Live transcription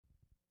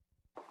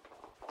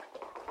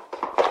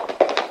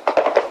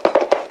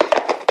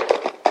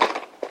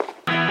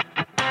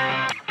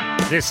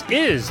This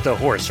is the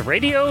Horse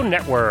Radio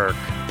Network.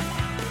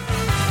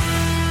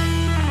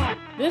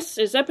 This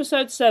is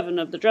episode 7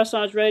 of the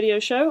Dressage Radio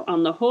Show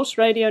on the Horse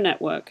Radio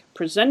Network,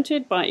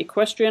 presented by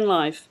Equestrian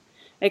Life.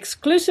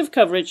 Exclusive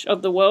coverage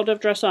of the world of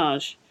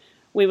dressage.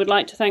 We would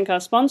like to thank our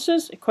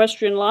sponsors,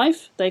 Equestrian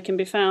Life. They can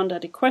be found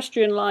at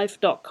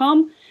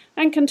equestrianlife.com,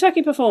 and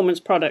Kentucky Performance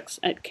Products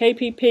at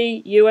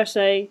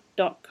kppusa.com.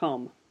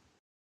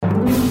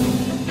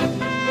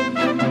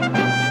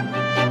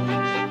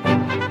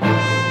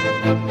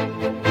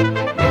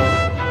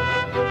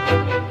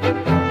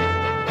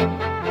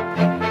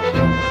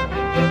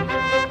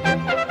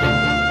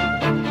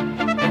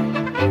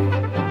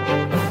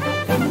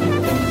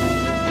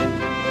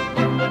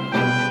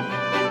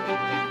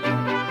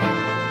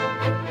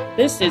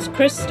 This is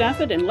Chris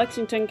Stafford in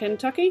Lexington,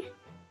 Kentucky.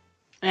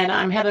 And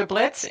I'm Heather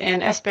Blitz in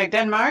Esbjerg,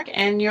 Denmark,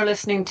 and you're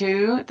listening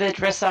to the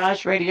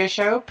Dressage Radio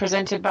Show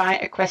presented by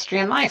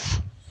Equestrian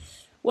Life.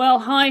 Well,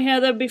 hi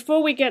Heather.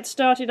 Before we get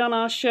started on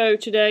our show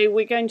today,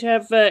 we're going to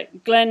have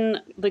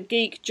Glenn the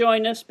Geek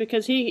join us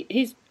because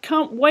he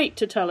can't wait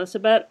to tell us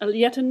about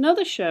yet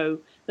another show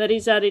that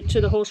he's added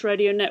to the Horse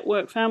Radio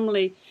Network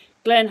family.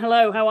 Glenn,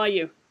 hello, how are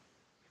you?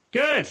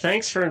 Good,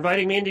 thanks for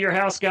inviting me into your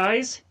house,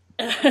 guys.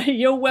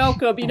 You're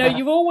welcome. You know,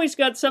 you've always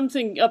got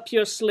something up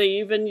your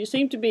sleeve, and you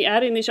seem to be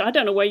adding this. I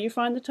don't know where you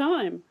find the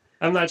time.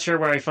 I'm not sure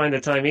where I find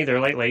the time either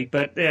lately,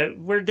 but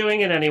we're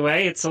doing it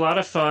anyway. It's a lot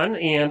of fun,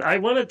 and I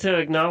wanted to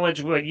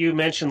acknowledge what you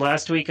mentioned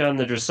last week on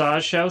the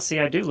Dressage show. See,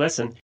 I do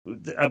listen,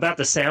 about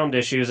the sound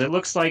issues. It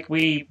looks like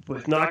we,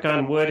 knock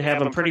on wood, have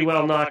them pretty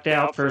well knocked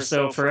out.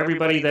 For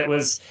everybody that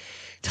was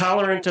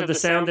tolerant of the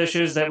sound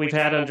issues that we've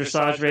had on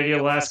Dressage Radio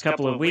the last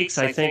couple of weeks,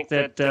 I think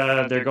that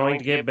they're going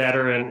to get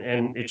better,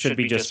 and it should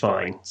be just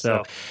fine.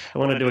 So I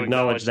wanted to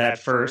acknowledge that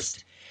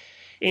first.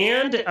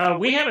 And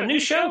we have a new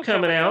show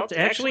coming out,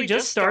 actually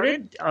just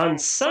started on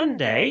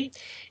Sunday,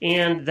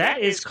 and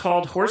that is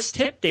called Horse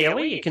Tip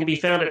Daily. It can be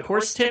found at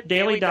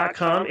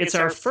horsetipdaily.com. It's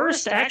our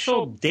first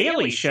actual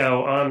daily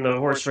show on the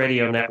Horse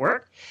Radio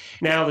Network.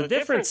 Now, the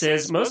difference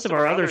is most of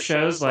our other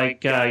shows,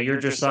 like your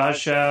Dressage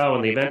show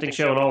and the eventing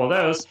show and all of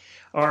those,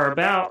 are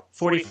about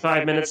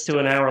 45 minutes to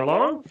an hour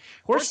long.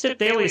 Horse Tip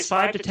Daily is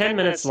 5 to 10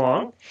 minutes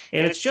long,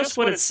 and it's just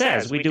what it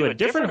says. We do a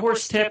different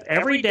horse tip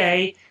every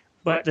day,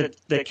 but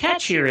the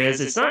catch here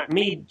is it's not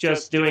me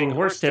just doing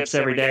horse tips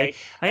every day.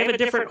 I have a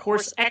different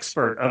horse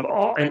expert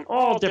in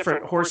all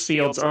different horse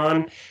fields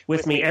on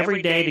with me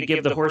every day to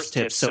give the horse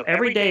tips. So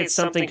every day it's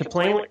something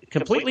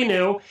completely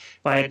new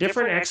by a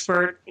different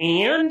expert,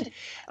 and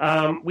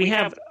we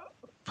have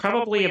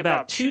probably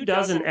about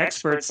 24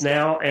 experts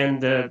now,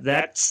 and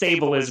that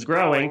stable is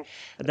growing,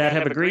 that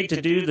have agreed to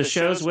do the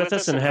shows with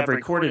us and have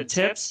recorded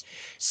tips.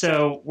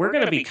 So we're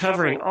going to be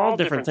covering all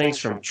different things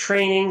from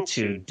training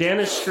to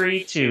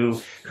dentistry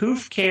to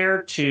hoof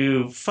care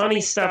to funny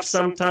stuff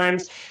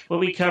sometimes.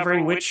 We'll be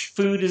covering which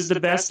food is the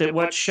best at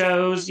what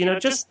shows,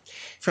 just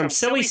from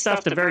silly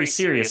stuff to very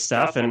serious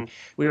stuff. And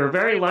we were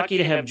very lucky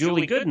to have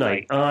Julie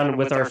Goodnight on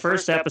with our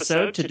first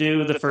episode to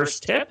do the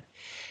first tip.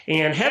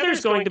 And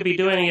Heather's going to be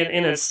doing it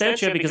in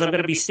absentia because I'm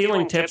going to be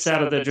stealing tips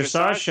out of the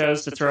dressage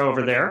shows to throw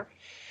over there.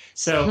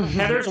 So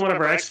Heather's one of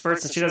our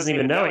experts, and she doesn't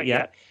even know it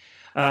yet.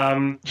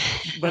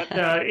 But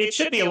it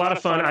should be a lot of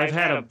fun. I've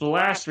had a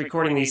blast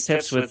recording these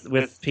tips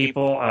with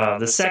people.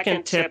 The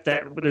second tip,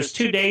 there's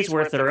 2 days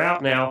worth that are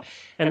out now,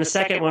 and the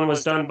second one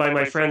was done by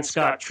my friend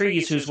Scott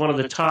Trees, who's one of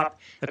the top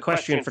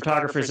equestrian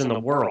photographers in the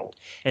world.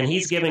 And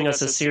he's giving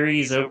us a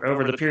series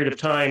over the period of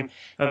time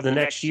of the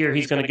next year.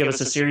 He's going to give us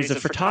a series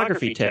of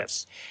photography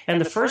tips. And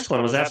the first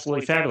one was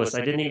absolutely fabulous.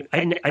 I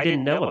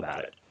didn't know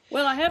about it.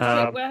 Well, I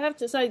have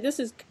to say this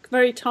is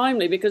very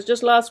timely because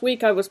just last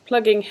week I was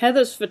plugging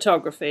Heather's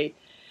photography,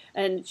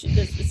 and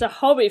it's a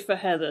hobby for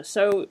Heather,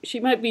 so she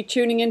might be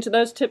tuning into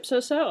those tips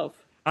herself.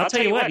 I'll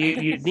tell you what,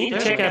 you need to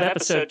check out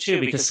episode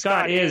 2 because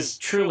Scott is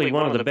truly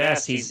one of the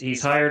best.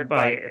 He's hired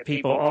by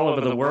people all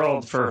over the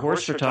world for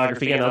horse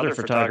photography and other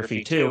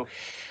photography too.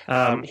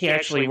 He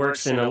actually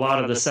works in a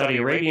lot of the Saudi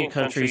Arabian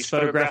countries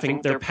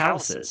photographing their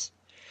palaces.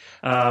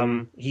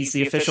 He's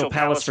the official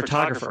palace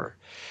photographer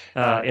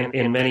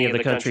in many of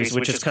the countries,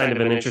 which is kind of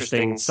an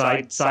interesting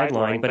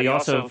sideline. But he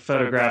also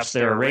photographs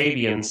their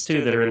Arabians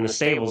too that are in the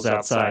stables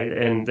outside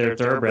and their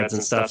thoroughbreds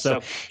and stuff.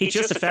 So he's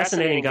just a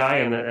fascinating guy,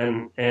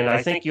 and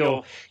I think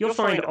you'll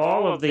find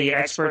all of the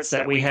experts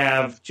that we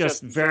have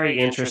just very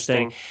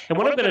interesting. And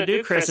what I'm going to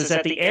do, Chris, is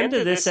at the end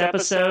of this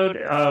episode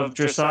of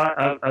the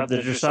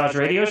Dressage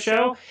Radio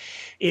Show,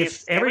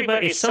 if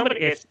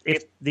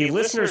the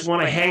listeners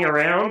want to hang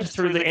around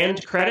through the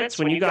end credits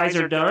when you guys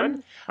are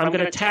done, I'm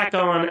going to tack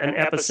on an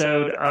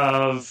episode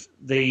of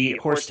the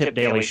Horse Tip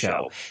Daily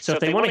Show. So if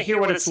they want to hear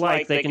what it's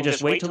like, they can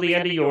just wait till the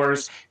end of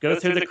yours, go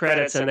through the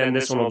credits, and then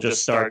this one will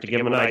just start to give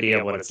them an idea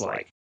of what it's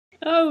like.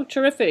 Oh,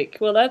 terrific.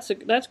 Well, that's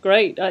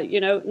great.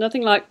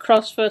 Nothing like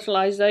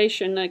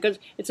cross-fertilization, because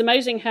it's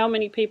amazing how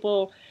many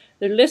people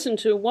that listen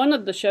to one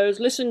of the shows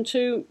listen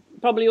to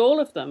probably all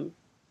of them.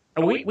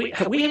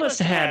 We must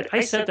have had.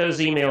 I sent those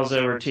emails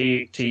over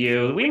to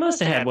you. We must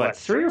have had what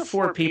 3 or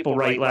 4 people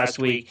write last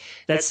week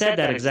that said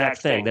that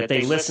exact thing, that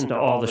they listened to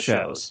all the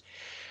shows.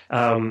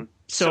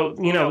 So,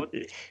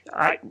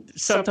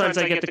 sometimes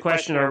I get the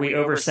question, are we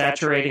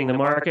oversaturating the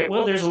market?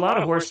 Well, there's a lot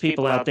of horse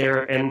people out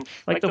there, and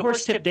like the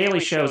Horse Tip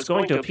Daily Show is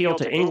going to appeal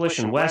to English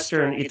and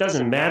Western. It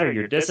doesn't matter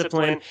your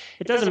discipline.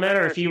 It doesn't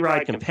matter if you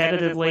ride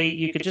competitively.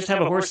 You could just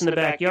have a horse in the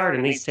backyard,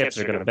 and these tips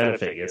are going to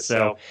benefit you.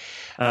 So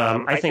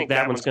I think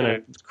that one's going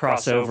to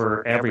cross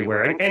over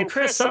everywhere. And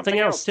Chris, something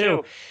else,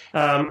 too,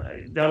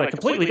 on a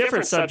completely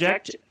different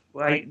subject.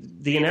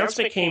 The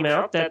announcement came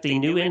out that the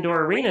new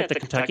indoor arena at the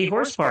Kentucky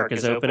Horse Park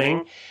is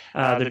opening.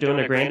 They're doing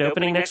a grand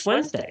opening next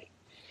Wednesday.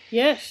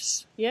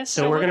 Yes.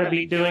 So we're going to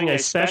be doing a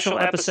special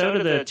episode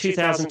of the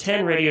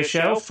 2010 radio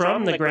show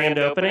from the grand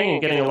opening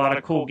and getting a lot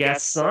of cool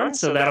guests on.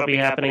 So that'll be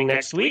happening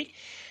next week.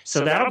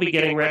 So that'll be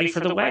getting ready for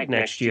the WAG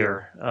next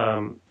year.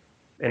 And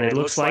it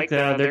looks like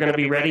they're going to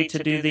be ready to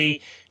do the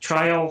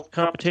trial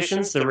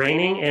competitions, the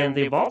reining, and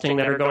the vaulting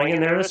that are going in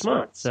there this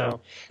month.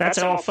 So that's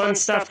all fun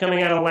stuff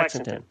coming out of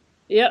Lexington.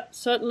 Yeah,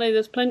 certainly.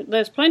 There's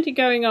plenty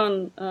going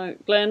on,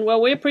 Glenn. Well,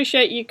 we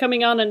appreciate you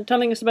coming on and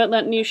telling us about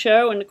that new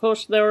show. And, of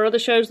course, there are other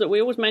shows that we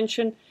always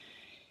mention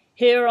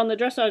here on the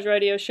Dressage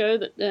Radio Show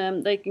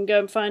that they can go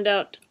and find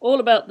out all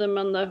about them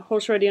on the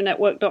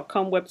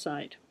horseradionetwork.com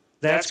website.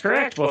 That's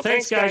correct. Well,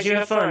 thanks, guys. You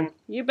have fun.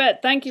 You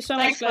bet. Thank you so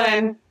much,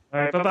 Glenn. All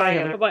right, bye-bye,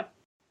 Heather. Bye-bye.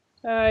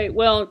 All right,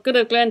 well, good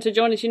of Glenn to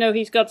join us.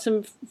 He's got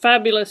some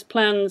fabulous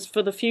plans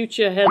for the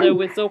future, Heather,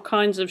 with all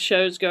kinds of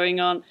shows going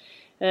on.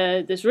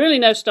 There's really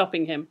no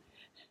stopping him.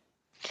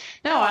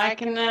 No, I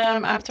can.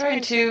 I'm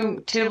trying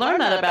to learn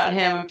that about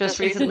him. I've just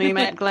recently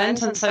met Glenn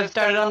since I've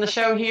started on the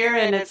show here,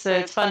 and it's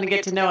fun to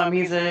get to know him.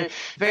 He's a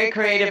very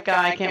creative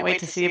guy. I can't wait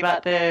to see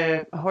about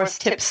the horse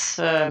tips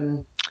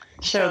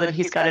show that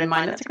he's got in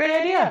mind. That's a great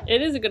idea.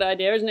 It is a good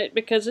idea, isn't it?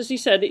 Because, as you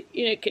said,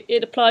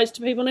 it applies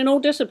to people in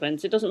all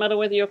disciplines. It doesn't matter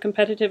whether you're a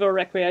competitive or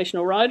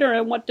recreational rider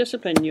and what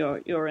discipline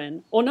you're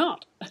in or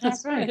not.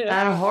 That's right.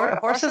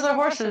 Horses are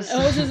horses.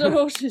 Horses are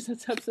horses.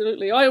 That's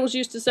absolutely. I always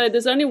used to say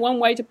there's only one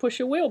way to push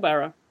a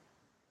wheelbarrow.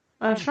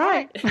 That's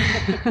right.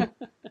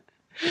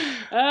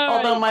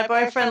 Although my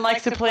boyfriend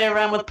likes to play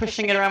around with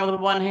pushing it around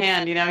with one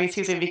hand. He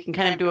sees if he can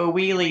kind of do a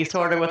wheelie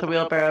sort of with a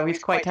wheelbarrow. He's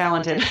quite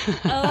talented.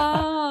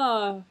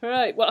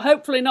 Right. Well,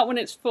 hopefully not when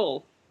it's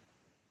full.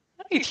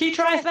 He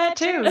tries that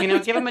too.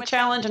 Give him a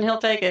challenge and he'll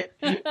take it.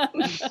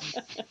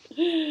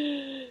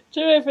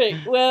 Terrific.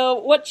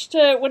 Well, what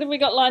have we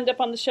got lined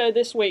up on the show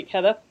this week,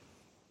 Heather?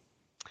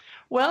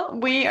 Well,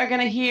 we are going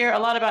to hear a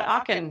lot about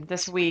Aachen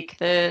this week.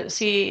 The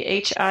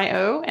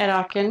CHIO at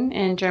Aachen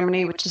in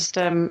Germany, which is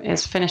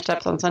finished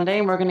up on Sunday.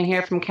 And we're going to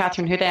hear from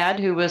Catherine Haddad,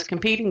 who was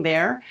competing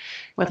there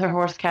with her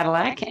horse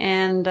Cadillac.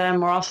 And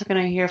we're also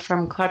going to hear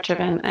from Klautje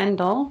van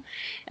Endel.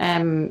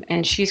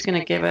 And she's going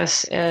to give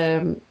us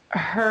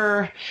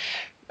her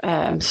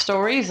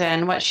stories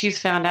and what she's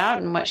found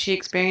out and what she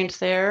experienced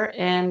there.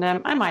 And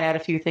I might add a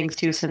few things,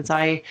 too, since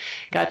I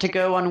got to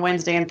go on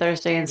Wednesday and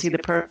Thursday and see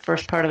the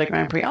first part of the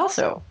Grand Prix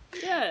also.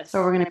 Yes.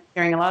 So we're going to be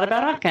hearing a lot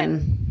about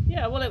Aachen.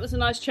 Yeah, well, it was a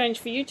nice change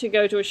for you to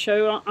go to a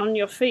show on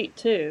your feet,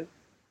 too.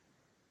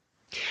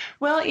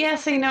 Well,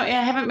 yes, I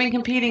haven't been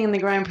competing in the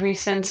Grand Prix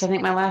since I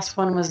think my last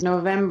one was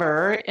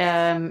November.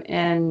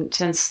 And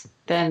since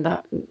then,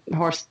 the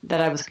horse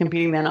that I was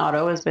competing in,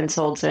 Otto, has been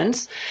sold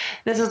since.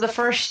 This is the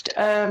first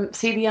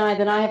CBI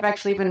that I have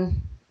actually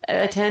been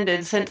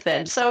attended since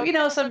then. So,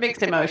 some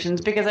mixed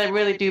emotions because I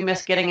really do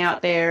miss getting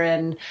out there,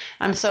 and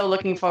I'm so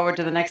looking forward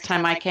to the next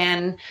time I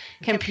can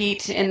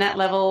compete in that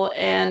level.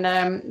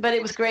 And but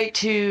it was great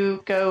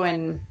to go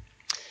and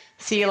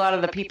see a lot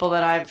of the people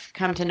that I've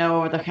come to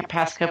know over the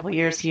past couple of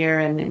years here,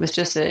 and it was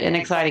just an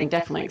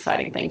definitely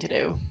exciting thing to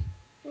do.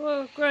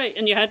 Well, great.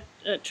 And you had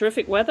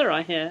terrific weather,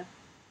 I hear.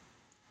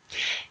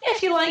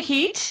 If you like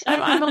heat,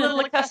 I'm a little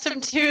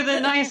accustomed to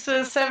the nice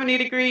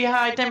 70-degree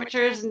high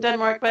temperatures in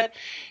Denmark, but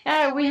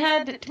we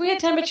had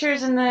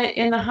temperatures in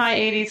the high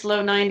 80s,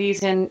 low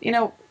 90s, and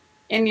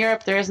in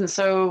Europe there isn't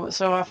so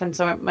often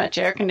so much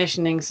air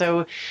conditioning,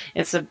 so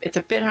it's a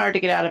bit hard to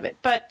get out of it.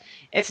 But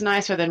it's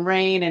nicer than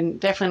rain, and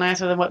definitely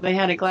nicer than what they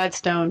had at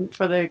Gladstone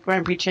for the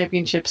Grand Prix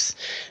Championships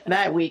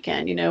that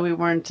weekend. We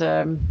weren't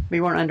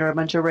under a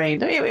bunch of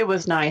rain. It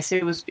was nice.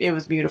 It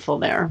was beautiful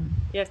there.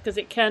 Yes, because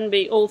it can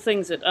be all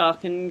things at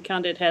Aachen,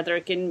 Candid Heather.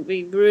 It can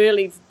be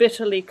really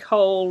bitterly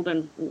cold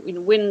and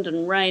wind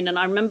and rain. And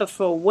I remember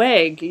for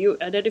WEG,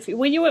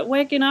 were you at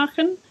WEG in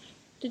Aachen?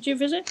 Did you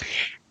visit?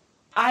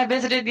 I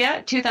visited,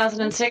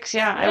 2006.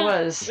 Yeah, I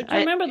was. But you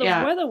remember the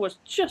weather was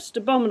just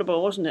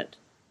abominable, wasn't it?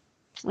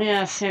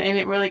 Yes, and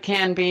it really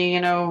can be,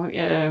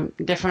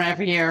 different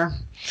every year.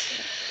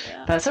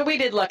 Yeah. But so we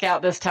did luck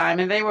out this time,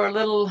 and they were a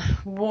little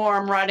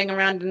warm riding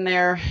around in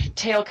their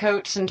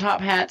tailcoats and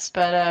top hats,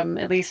 but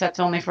at least that's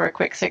only for a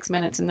quick 6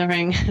 minutes in the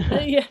ring.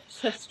 Yes,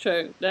 that's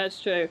true. That's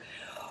true.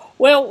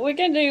 Well, we're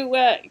going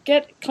to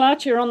get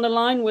Klaatje on the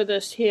line with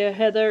us here,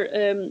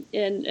 Heather,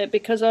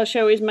 because our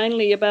show is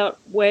mainly about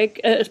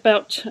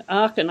about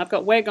Aachen. I've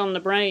got WEG on the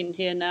brain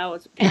here now.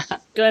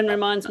 Glenn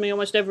reminds me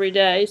almost every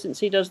day since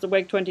he does the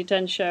WEG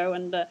 2010 show,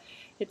 and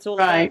it's all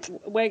right.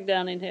 About WEG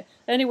down in here.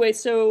 Anyway,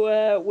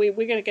 so we're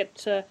going to get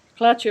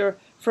Klaatje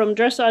from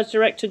Dressage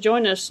Direct to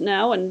join us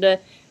now, and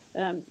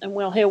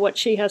we'll hear what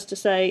she has to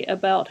say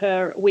about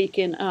her week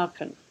in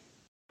Aachen.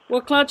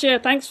 Well,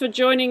 Klaatje, thanks for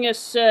joining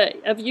us.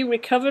 Have you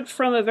recovered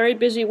from a very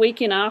busy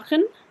week in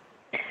Aachen?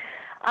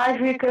 I've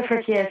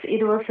recovered, yes.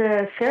 It was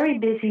a very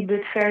busy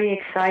but very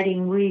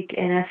exciting week,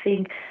 and I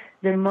think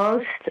the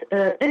most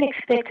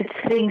unexpected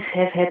things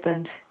have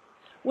happened.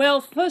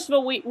 Well, first of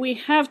all, we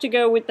have to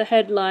go with the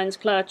headlines,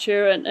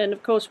 Klaatje, and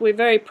of course we're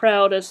very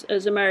proud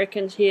as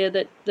Americans here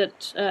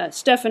that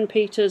Stefan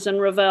Peters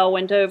and Ravel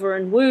went over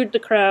and wooed the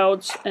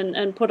crowds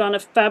and put on a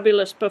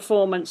fabulous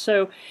performance.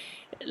 So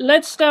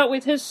let's start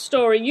with his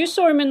story. You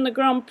saw him in the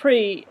Grand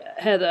Prix,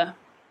 Heather.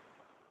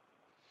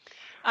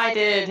 I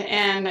did,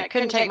 and I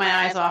couldn't take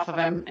my eyes off of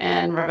him.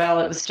 And Ravel,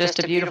 it was just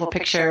a beautiful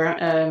picture.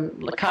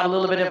 Caught a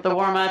little bit of the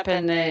warm up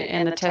and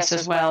the test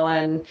as well,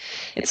 and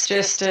it's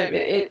just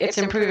it's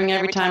improving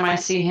every time I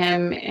see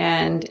him.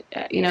 And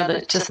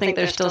just think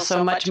there's still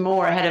so much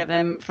more ahead of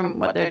them from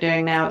what they're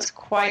doing now. It's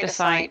quite a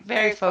sight.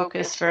 Very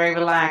focused, very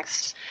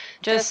relaxed.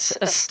 Just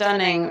a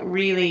stunning,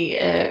 really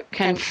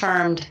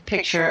confirmed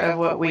picture of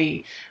what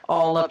we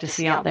all love to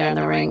see out there in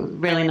the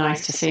ring. Really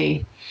nice to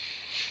see.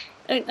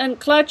 And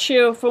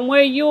Klaatje, from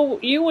where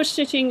you were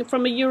sitting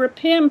from a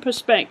European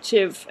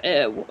perspective,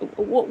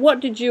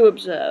 what did you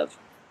observe?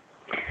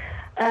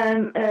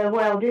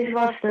 Well, this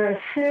was the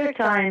third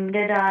time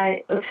that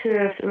I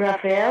observed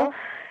Ravel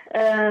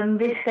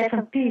with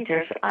Stefan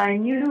Peters. I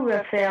knew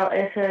Ravel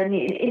as an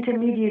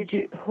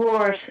intermediate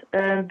horse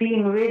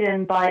being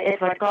ridden by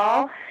Edward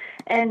Gall,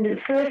 and the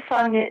first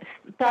time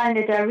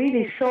that I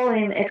really saw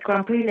him at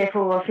Grand Prix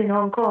level was in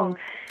Hong Kong.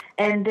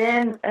 And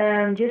then,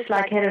 just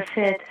like Heather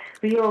said,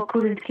 we all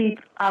couldn't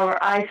keep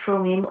our eyes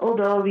from him,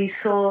 although we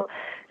saw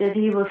that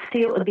he was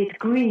still a bit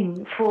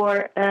green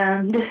for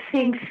the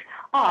things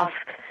asked.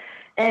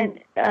 And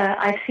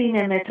I've seen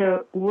him at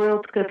the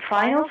World Cup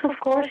Finals, of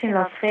course, in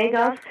Las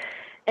Vegas.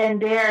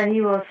 And there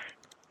he was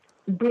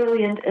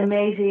brilliant,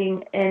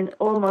 amazing, and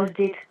almost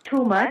did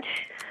too much,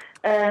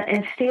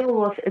 and still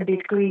was a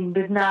bit green.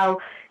 But now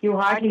you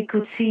hardly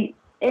could see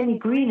any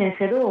greenness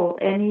at all,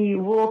 and he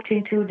walked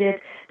into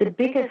the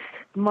biggest,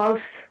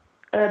 most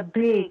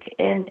big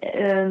and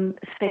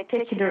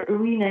spectacular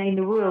arena in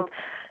the world,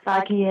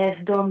 like he has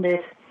done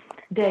that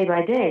day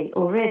by day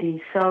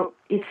already. So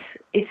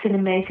it's an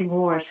amazing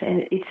horse,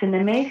 and it's an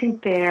amazing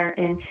pair,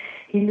 and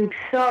he looks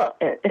so,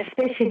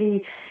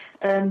 especially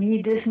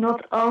he does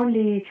not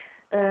only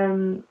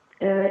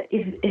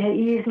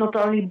he is not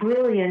only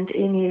brilliant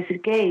in his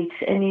gaits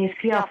and his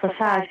piaffe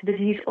passage, but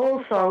he's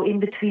also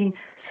in between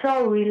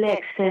so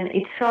relaxed, and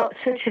it's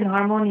such an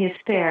harmonious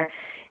pair.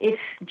 It's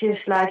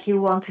just like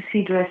you want to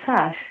see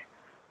dressage.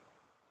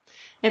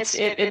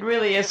 It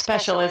really is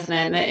special, isn't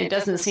it? It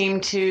doesn't seem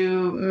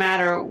to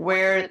matter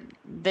where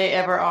they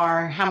ever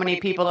are, how many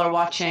people are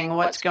watching,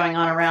 what's going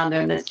on around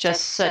them. It's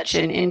just such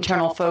an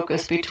internal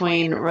focus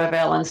between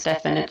Ravel and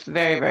Stefan. It's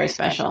very, very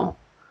special.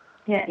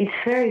 Yeah, it's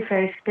very,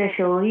 very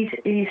special.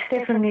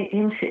 Stefan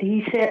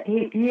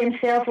he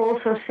himself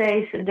also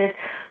says that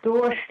the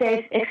horse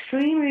stays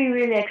extremely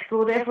relaxed,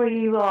 whatever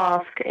you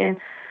ask, and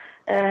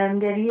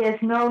that he has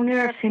no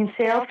nerves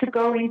himself to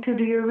go into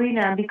the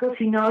arena because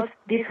he knows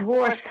this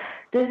horse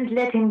doesn't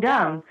let him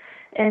down,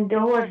 and the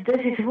horse does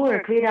his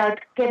work without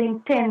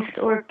getting tensed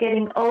or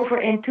getting over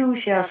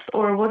enthusiastic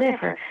or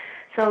whatever.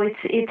 So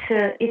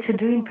it's a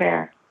dream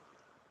pair.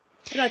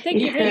 And I think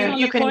you've hit on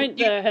the point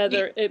there,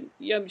 Heather.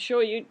 I'm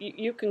sure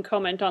you can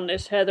comment on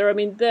this, Heather. I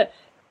mean,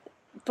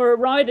 for a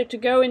rider to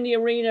go in the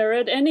arena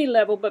at any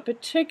level, but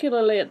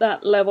particularly at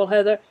that level,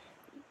 Heather,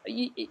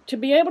 to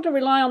be able to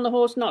rely on the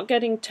horse not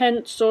getting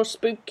tense or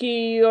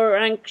spooky or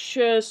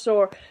anxious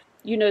or,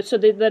 so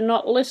that they're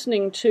not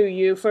listening to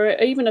you for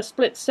even a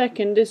split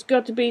second, has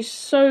got to be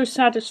so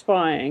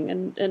satisfying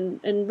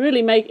and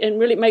really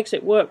makes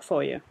it work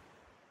for you.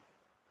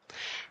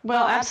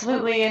 Well,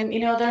 absolutely. And,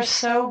 they're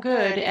so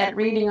good at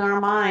reading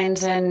our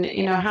minds. And,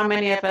 how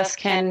many of us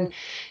can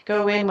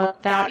go in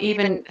without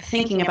even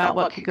thinking about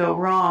what could go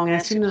wrong? And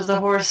as soon as the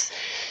horse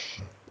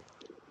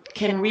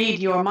can read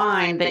your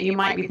mind that you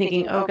might be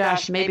thinking, oh,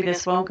 gosh, maybe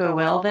this won't go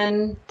well,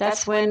 then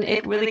that's when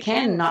it really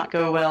can not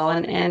go well.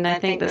 And I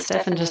think that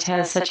Stefan just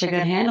has such a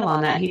good handle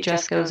on that. He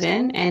just goes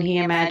in and he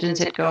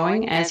imagines it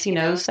going as he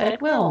knows that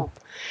it will.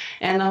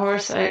 And the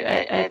horse,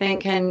 I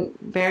think, can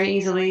very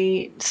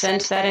easily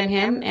sense that in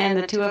him, and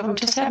the two of them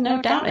just have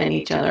no doubt in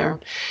each other.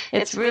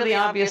 It's really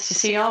obvious to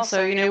see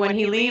also, when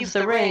he leaves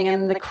the ring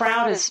and the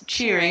crowd is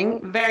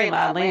cheering very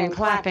loudly and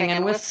clapping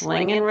and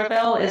whistling, and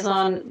Ravel is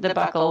on the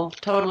buckle,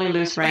 totally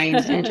loose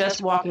reins, and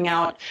just walking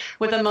out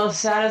with the most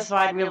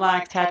satisfied,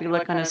 relaxed, happy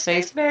look on his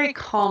face, very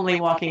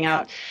calmly walking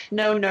out.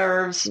 No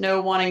nerves,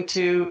 no wanting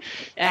to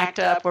act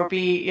up or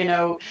be,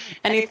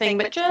 anything,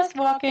 but just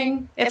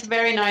walking. It's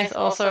very nice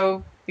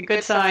also. A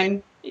good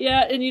sign.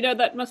 Yeah, and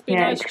that must be a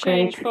nice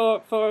change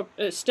for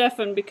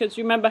Stefan, because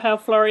you remember how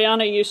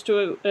Floriana used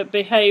to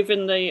behave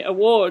in the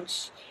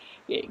awards.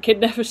 He could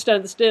never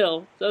stand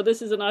still. So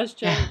this is a nice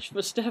change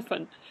for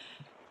Stefan.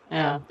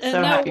 Yeah. And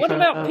so now, what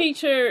about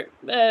Peter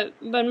van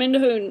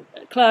Minderhoen,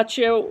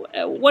 Claudio?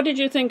 What did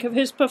you think of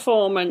his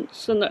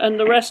performance and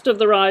the rest of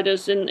the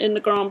riders in the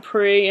Grand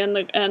Prix and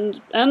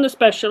the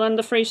special and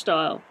the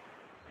freestyle?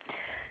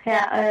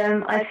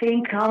 Yeah, I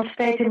think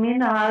Hans-Peter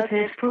Minderhout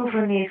has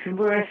proven his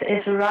worth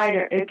as a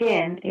rider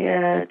again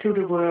to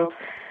the world.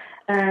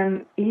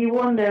 He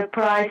won the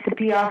prize, the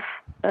Piaf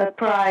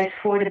prize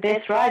for the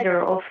best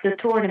rider of the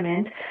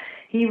tournament.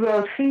 He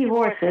rode 3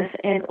 horses,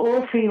 and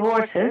all 3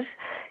 horses,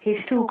 his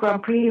 2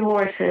 Grand Prix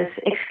horses,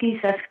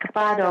 Exquisa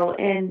Escapado,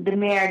 and the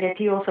mare that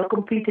he also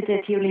competed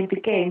at the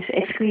Olympic Games,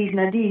 Exquise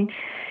Nadine,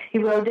 he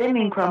rode them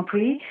in Grand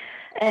Prix.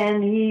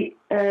 And he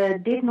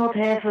did not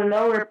have a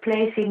lower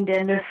placing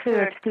than the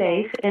 3rd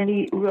place, and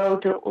he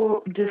rode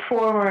the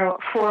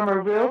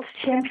former world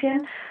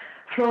champion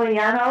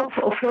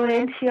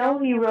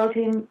Florencio. He rode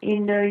him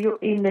in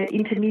the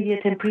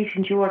intermediate and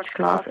Pre-St. George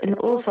class, and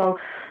also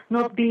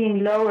not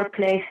being lower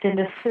placed than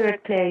the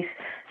 3rd place.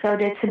 So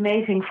that's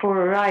amazing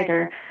for a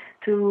rider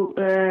to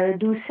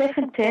do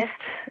 7 tests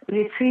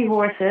with 3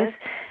 horses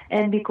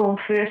and become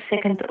 1st,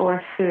 2nd,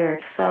 or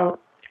 3rd. So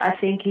I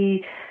think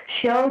he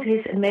showed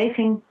his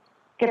amazing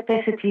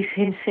capacities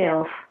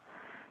himself.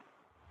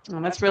 Oh,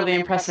 that's really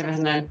impressive,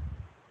 isn't it?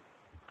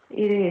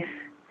 It is.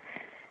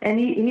 And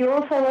he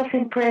also was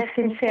impressed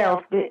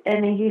himself,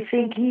 and he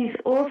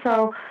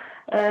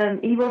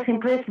was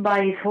impressed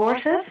by his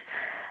horses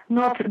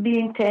not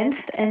being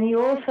tensed, and he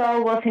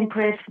also was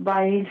impressed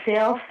by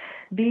himself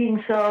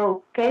being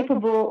so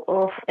capable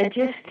of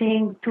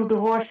adjusting to the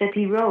horse that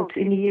he rode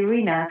in the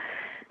arena.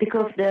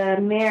 Because the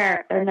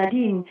mare,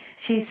 Nadine,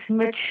 she's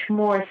much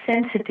more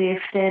sensitive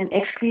than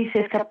Exquise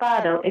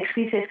Escapado.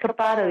 Exquise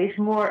Escapado is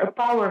more a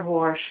power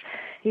horse.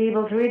 He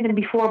was ridden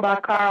before by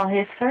Karl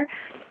Hester.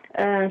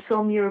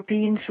 Some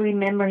Europeans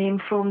remember him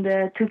from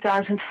the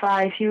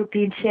 2005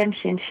 European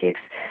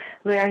Championships,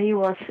 where he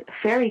was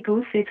very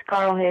good with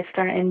Karl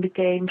Hester and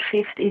became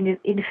 5th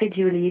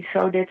individually.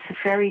 So that's a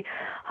very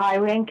high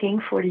ranking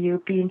for the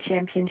European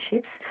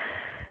Championships.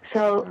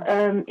 So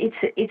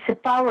it's a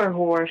power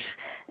horse.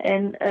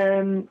 And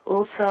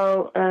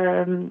also,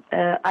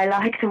 I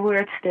like the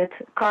words that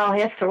Karl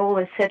Hester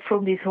always said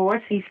from this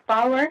horse. He's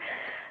power,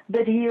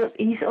 but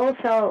he's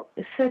also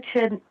such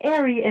an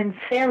airy and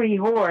fairy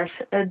horse,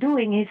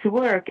 doing his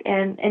work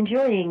and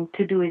enjoying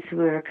to do his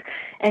work.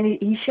 And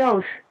he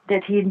shows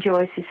that he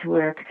enjoys his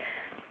work.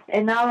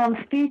 And now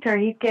Hans-Peter,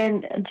 he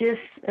can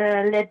just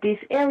let this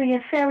airy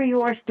and fairy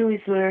horse do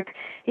his work.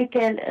 He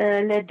can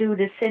let do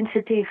the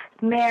sensitive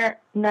mare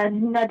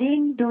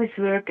Nadine do his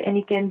work, and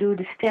he can do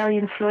the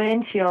stallion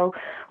Florencio,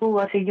 who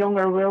was a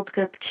younger World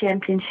Cup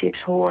Championships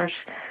horse,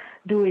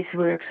 do his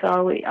work.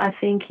 So I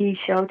think he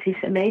showed his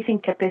amazing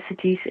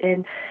capacities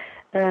and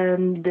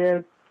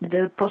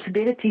the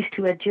possibilities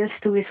to adjust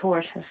to his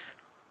horses.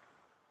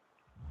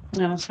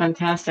 That's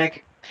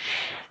fantastic.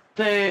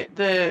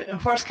 The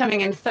horse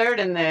coming in 3rd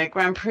in the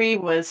Grand Prix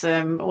was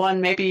one,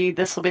 maybe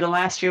this will be the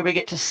last year we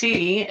get to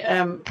see,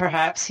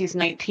 perhaps. He's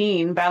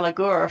 19,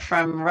 Balagur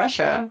from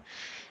Russia,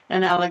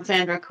 and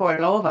Alexandra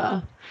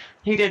Korolova.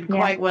 He did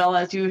quite well,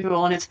 as usual,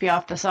 on his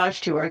Piaf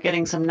Passage Tour,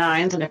 getting some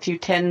 9s and a few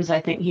 10s, I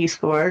think he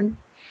scored.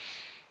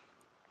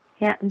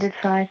 Yeah,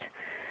 that's right.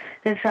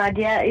 That's right.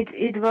 Yeah,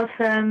 it was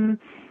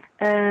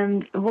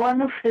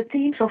one of the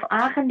themes of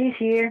Aachen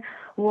this year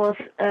was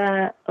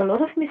a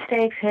lot of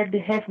mistakes have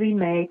been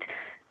made.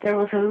 There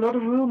was a lot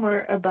of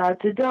rumor about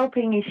the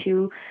doping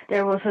issue.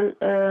 There was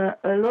a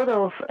lot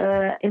of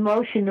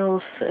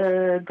emotionals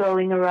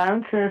going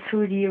around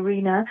through the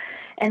arena.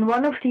 And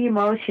one of the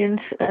emotions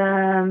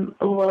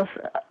was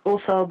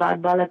also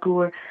about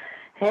Balagur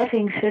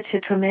having such a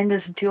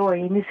tremendous joy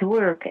in his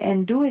work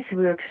and do his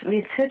work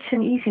with such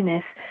an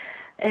easiness.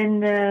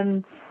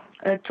 And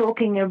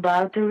talking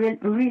about the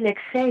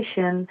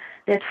relaxation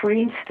that, for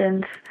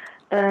instance,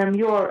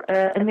 your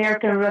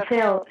American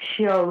Ravel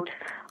showed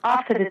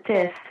after the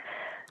test.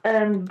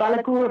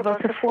 Balagur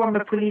was a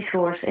former police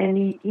horse, and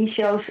he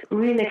shows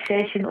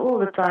relaxation all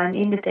the time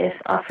in the test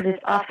after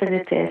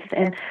the test,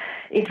 and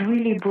it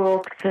really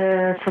brought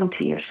some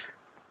tears.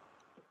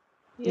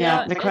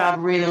 Yeah, the crowd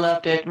really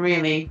loved it,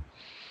 really.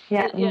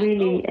 Yeah,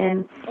 really.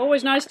 And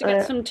always nice to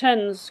get some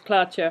 10s,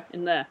 Claudia,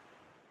 in there.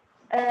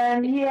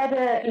 He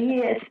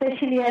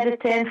especially had a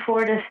 10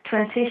 for the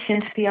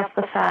transitions Piaf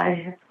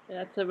Passage.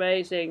 That's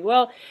amazing.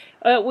 Well,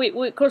 we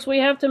of course we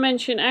have to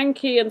mention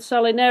Anki and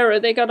Salinero.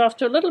 They got off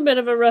to a little bit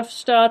of a rough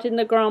start in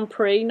the Grand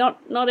Prix.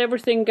 Not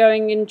everything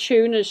going in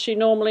tune as she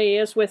normally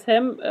is with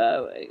him.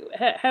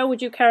 How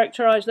would you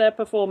characterise their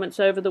performance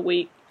over the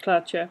week,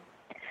 Klaatje?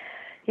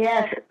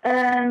 Yes,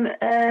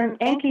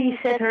 Enki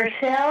said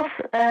herself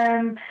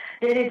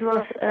that it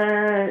was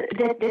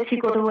that she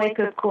got a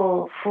wake-up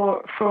call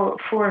for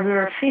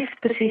her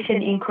 5th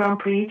position in Grand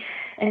Prix,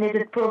 and that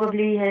it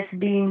probably has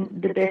been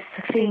the best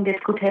thing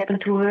that could happen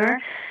to her.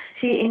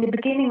 In the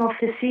beginning of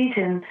the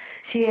season,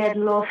 she had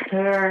lost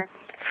her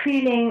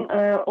feeling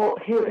or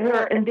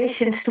her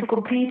ambitions to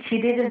compete. She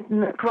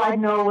didn't quite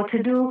know what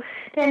to do.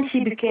 Then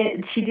she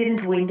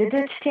didn't win the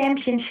Dutch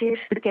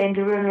championships, became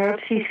the runner-up.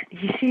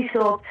 She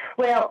thought,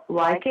 well,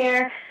 why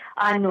care?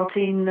 I'm not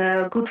in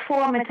good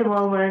form at the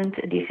moment.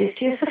 This is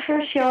just the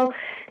first show.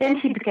 Then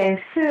she became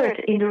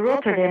 3rd in the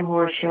Rotterdam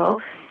Horse Show,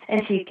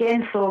 and she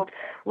again thought,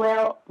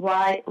 well,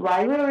 why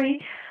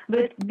worry?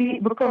 But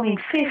becoming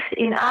 5th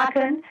in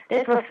Aachen,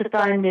 that was the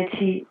time that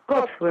she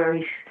got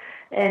worries.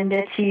 And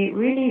that she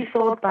really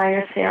thought by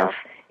herself,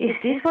 is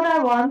this what I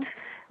want?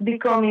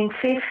 Becoming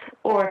 5th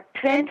or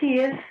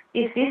 20th,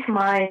 is this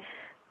my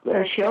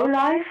show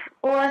life?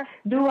 Or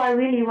do I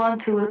really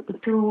want to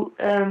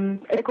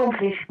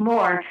accomplish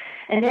more?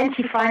 And then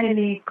she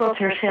finally got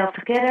herself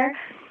together.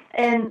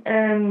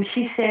 And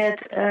she said,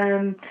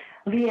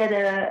 we had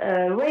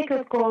a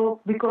wake-up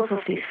call because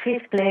of this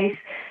 5th place.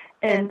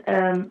 And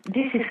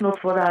this is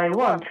not what I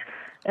want.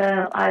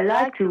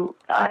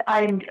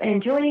 I'm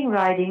enjoying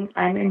riding,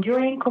 I'm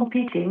enjoying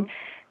competing,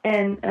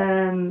 and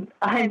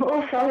I'm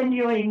also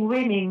enjoying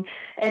winning.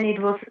 And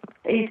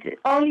it's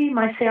only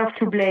myself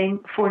to blame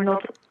for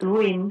not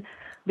win,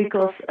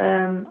 because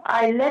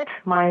I let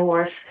my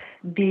horse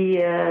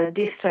be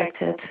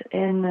distracted,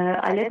 and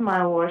I let my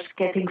horse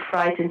getting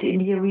frightened in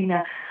the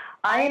arena.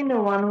 I am the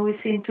one who is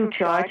into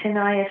charge, and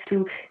I have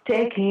to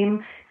take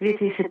him with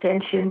his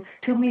attention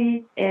to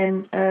me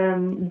and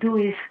do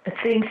his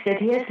things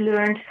that he has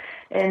learned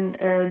and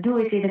do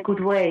it in a good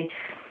way.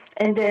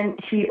 And then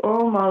she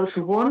almost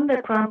won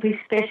the Grand Prix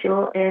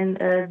Special, and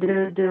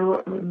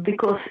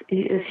because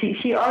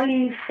she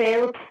only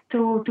failed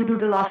to do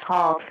the last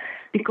half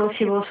because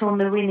she was on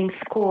the winning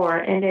score,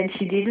 and then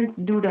she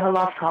didn't do the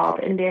last half.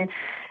 And then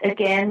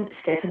again,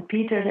 Stefan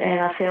Peters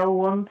and Rafael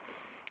won.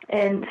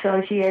 And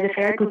so she had a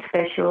very good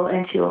special,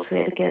 and she also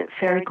had a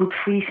very good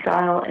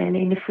freestyle. And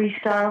in the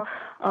freestyle,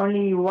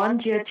 only one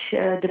judge,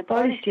 the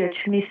Polish judge,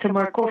 Mr.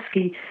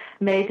 Markowski,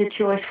 made a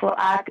choice for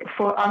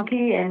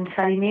Anki and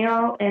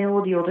Salinero, and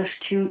all the others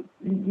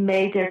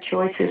made their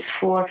choices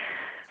for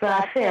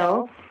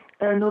Rafael,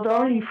 not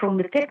only from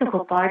the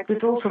technical part,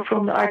 but also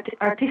from the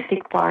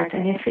artistic part.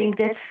 And I think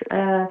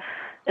that's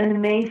an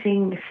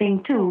amazing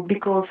thing too,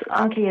 because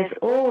Anki has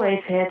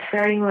always had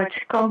very much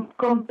a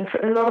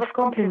lot of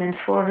compliments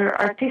for her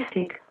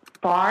artistic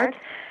part,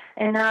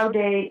 and now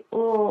they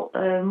all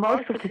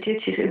most of the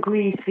judges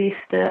agreed with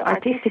the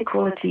artistic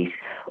qualities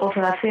of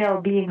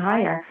Rafael being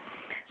higher.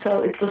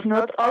 So it was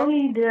not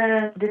only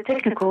the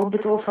technical,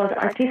 but also the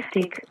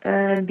artistic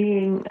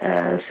being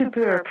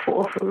superb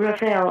for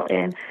Rafael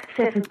and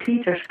Stefan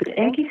Peters. But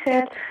Enki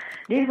said,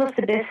 this was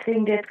the best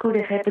thing that could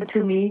have happened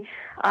to me.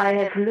 I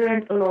have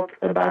learned a lot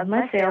about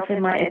myself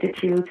and my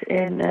attitude.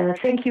 And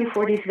thank you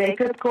for this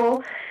wake-up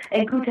call.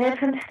 And good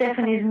heavens,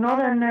 Stefan is not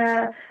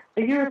a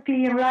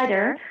European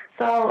rider,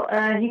 so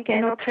he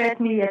cannot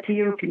threaten me at the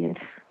Europeans.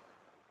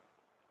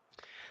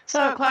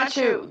 So,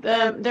 Klaatje,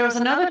 there was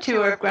another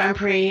tour of Grand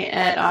Prix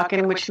at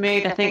Aachen, which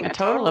made, I think, a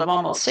total of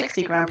almost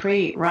 60 Grand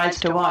Prix rides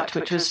to watch,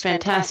 which was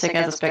fantastic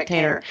as a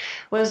spectator,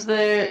 was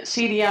the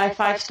CDI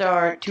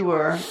 5-star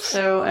tour.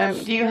 So,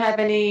 do you have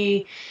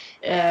anything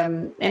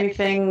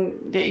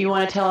that you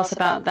want to tell us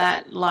about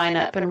that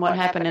lineup and what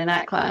happened in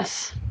that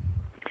class?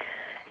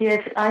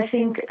 Yes, I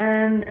think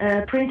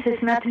Princess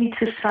Nathalie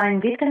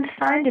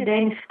Wittgenstein, the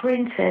Danish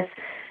princess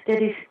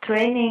that is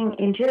training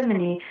in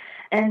Germany,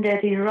 and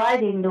that is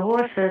riding the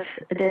horses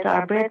that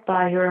are bred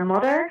by her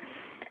mother.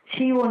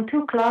 She won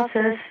 2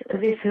 classes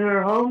with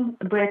her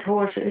home-bred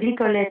horse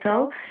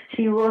Ricoletto.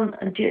 She won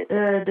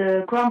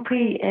the Grand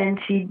Prix, and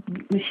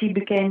she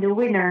became the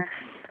winner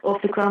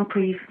of the Grand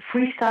Prix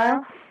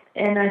freestyle.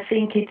 And I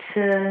think it's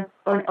not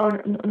a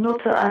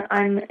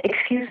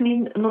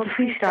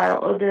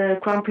freestyle, or the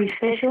Grand Prix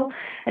special.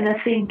 And I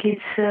think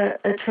it's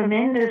a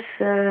tremendous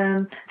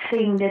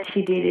thing that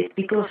she did it,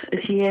 because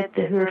she had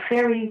her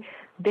very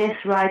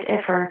best ride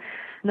ever.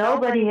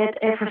 Nobody had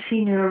ever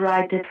seen her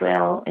ride that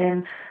well,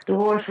 and the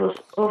horse was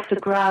off the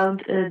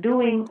ground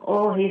doing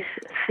all his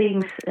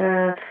things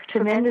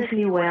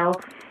tremendously well.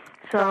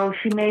 So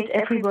she made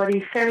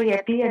everybody very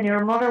happy, and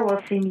her mother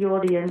was in the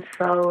audience,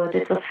 so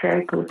that was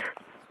very good.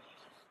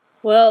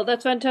 Well,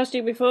 that's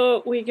fantastic.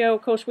 Before we go,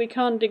 of course, we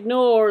can't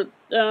ignore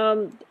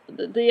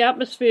the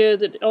atmosphere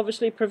that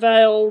obviously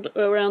prevailed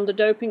around the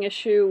doping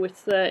issue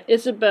with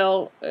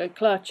Isabel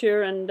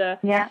Klaatje, and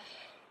yeah.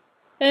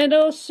 And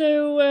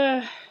also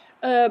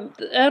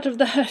out of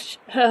that,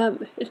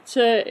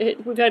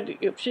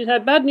 she's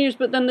had bad news,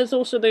 but then there's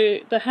also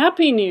the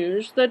happy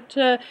news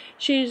that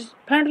she's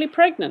apparently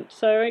pregnant,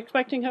 so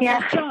expecting her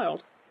first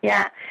child.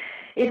 Yeah,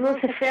 it was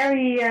a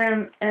very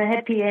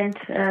happy end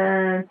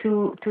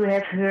to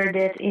have heard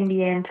that in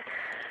the end.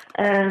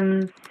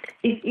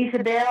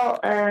 Isabel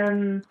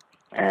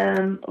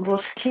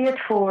was cheered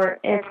for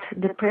at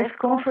the press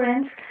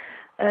conference.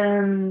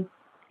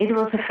 It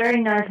was a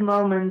very nice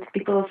moment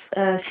because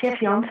Chef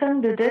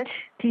Jansen, the Dutch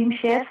team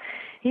chef,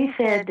 he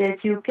said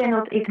that you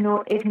cannot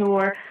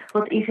ignore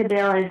what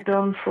Isabel has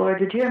done for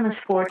the German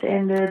sport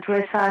and the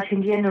dressage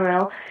in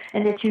general,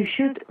 and that you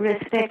should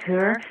respect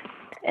her.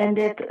 And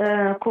that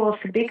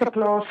caused a big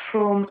applause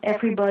from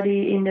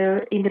everybody in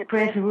the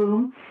press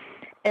room.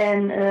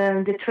 And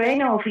the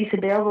trainer of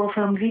Isabel,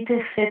 Wolfram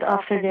Wiete, said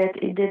after that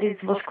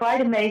it was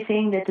quite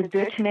amazing that the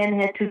Dutchman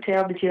had to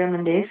tell the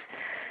German this.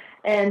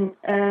 And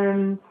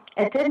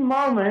at that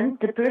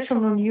moment, the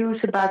personal news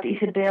about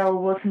Isabel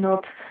was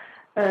not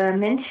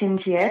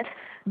mentioned yet,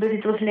 but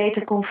it was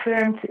later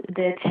confirmed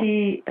that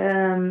she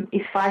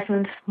is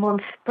 5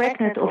 months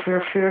pregnant of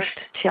her first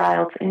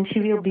child, and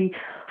she will be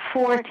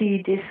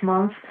 40 this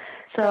month.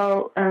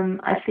 So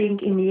I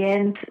think in the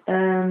end,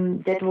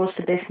 that was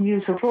the best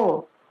news of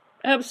all.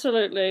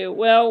 Absolutely.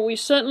 Well, we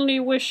certainly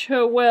wish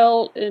her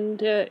well,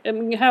 and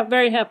we have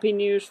very happy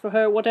news for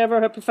her,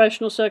 whatever her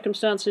professional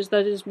circumstances.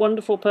 That is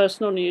wonderful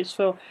personal news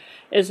for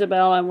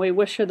Isabel, and we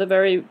wish her the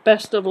very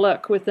best of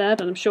luck with that.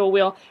 And I'm sure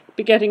we'll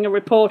be getting a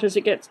report as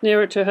it gets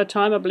nearer to her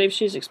time. I believe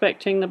she's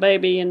expecting the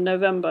baby in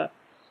November.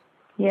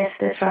 Yes,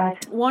 that's right.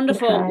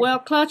 Wonderful. That's right. Well,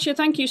 Claudia,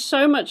 thank you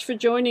so much for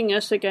joining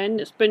us again.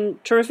 It's been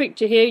terrific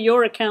to hear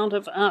your account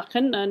of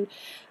Aachen, and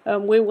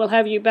we will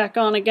have you back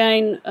on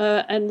again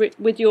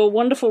with your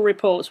wonderful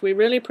reports. We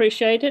really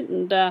appreciate it,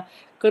 and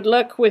good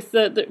luck with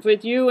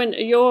you and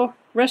your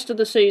rest of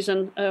the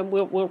season.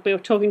 We'll be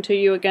talking to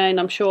you again,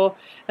 I'm sure,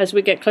 as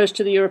we get close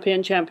to the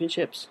European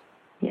Championships.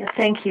 Yeah,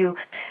 thank you.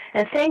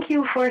 And thank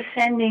you for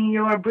sending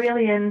your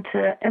brilliant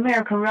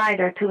American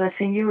rider to us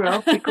in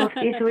Europe, because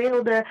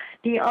Israel, the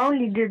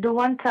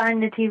one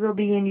time that he will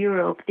be in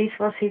Europe, this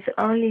was his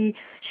only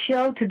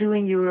show to do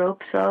in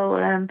Europe.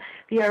 So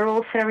we are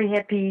all very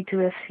happy to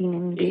have seen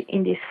him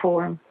in this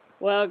form.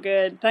 Well,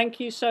 good.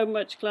 Thank you so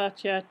much,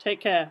 Claudia.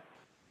 Take care.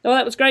 Well,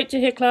 that was great to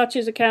hear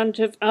Claudia's account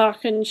of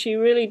Aachen. She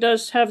really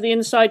does have the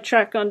inside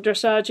track on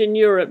dressage in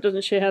Europe,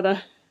 doesn't she,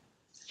 Heather?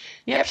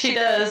 Yep, she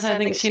does. I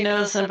think she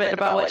knows a bit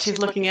about what she's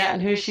looking at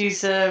and who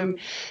she's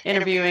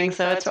interviewing,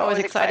 so it's always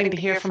exciting to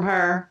hear from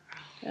her.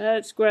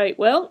 That's great.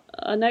 Well,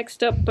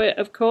 next up,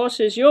 of course,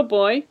 is your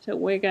boy, so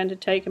we're going to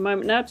take a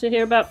moment now to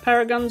hear about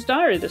Paragon's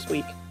diary this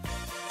week.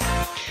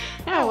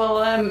 Yeah,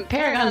 well,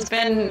 Paragon's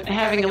been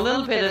having a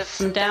little bit of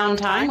some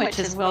downtime, which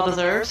is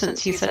well-deserved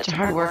since he's such a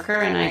hard worker,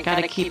 and I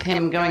got to keep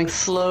him going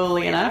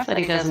slowly enough that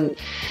he doesn't,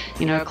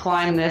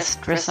 climb this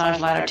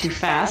dressage ladder too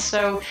fast.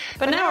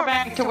 But now we're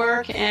back to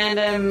work,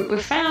 and we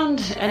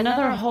found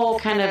another whole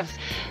kind of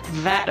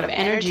vat of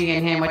energy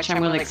in him, which I'm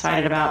really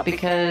excited about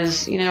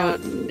because,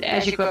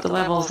 as you go up the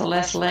levels, the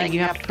less leg you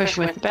have to push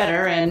with, the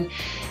better, and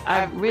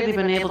I've really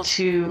been able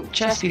to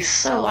just be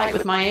so light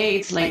with my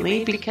aids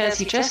lately because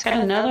he just got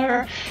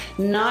another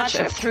notch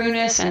of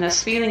throughness and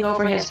this feeling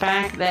over his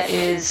back that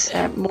is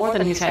more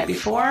than he's had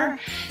before.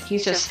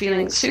 He's just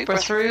feeling super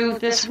through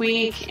this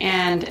week,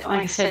 and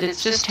like I said,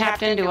 it's just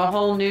tapped into a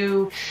whole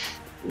new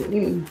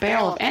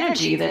barrel of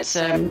energy that's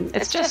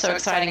it's just so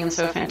exciting and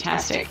so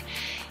fantastic.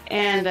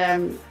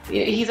 And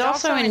he's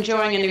also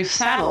enjoying a new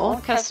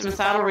saddle. Custom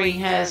Saddlery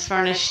has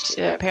furnished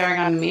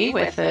Paragon and me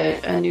with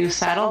a new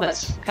saddle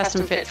that's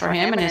custom fit for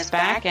him and his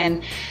back,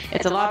 and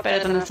it's a lot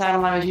better than the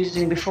saddle I was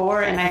using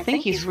before, and I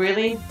think he's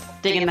really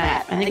digging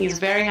that. I think he's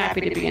very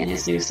happy to be in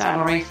his new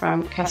saddlery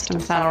from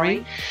Custom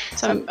Saddlery.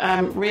 So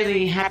I'm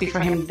really happy for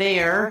him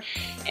there.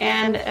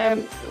 And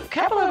a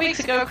couple of weeks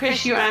ago,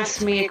 Chris, you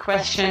asked me a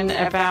question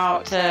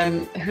about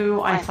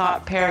who I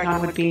thought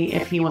Paragon would be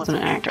if he was an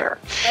actor.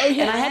 Oh,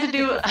 yes. And I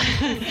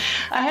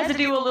had to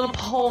do a little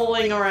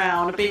polling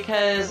around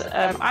because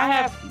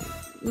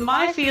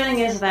my feeling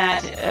is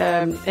that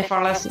if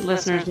our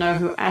listeners know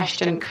who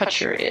Ashton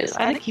Kutcher is,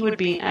 I think he would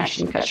be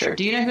Ashton Kutcher.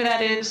 Do you know who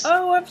that is?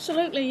 Oh,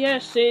 absolutely,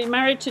 yes. He's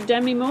married to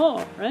Demi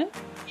Moore, right?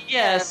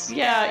 Yes,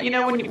 yeah.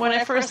 When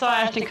I first saw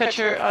Ashton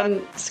Kutcher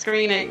on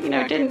screen,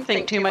 I didn't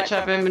think too much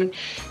of him, and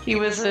he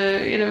was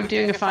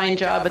doing a fine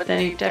job. But then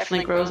he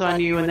definitely grows on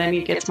you, and then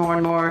he gets more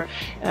and more,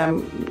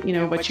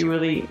 what you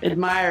really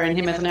admire in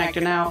him as an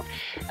actor. Now,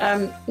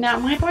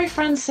 my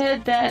boyfriend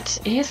said that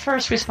his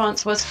first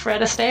response was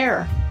Fred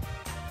Astaire.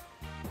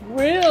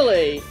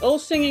 Really? All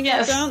singing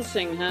Yes. and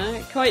dancing,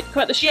 huh? Quite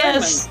the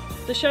showman. Yes.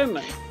 the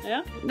showman,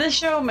 yeah? The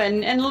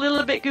showman, and a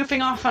little bit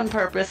goofing off on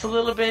purpose, a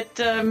little bit,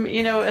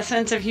 a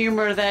sense of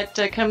humor that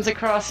comes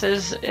across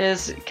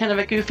as kind of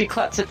a goofy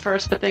klutz at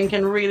first, but then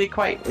can really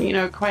quite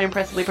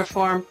impressively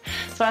perform.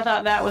 So I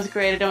thought that was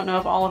great. I don't know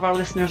if all of our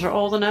listeners are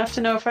old enough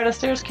to know Fred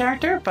Astaire's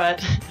character,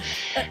 but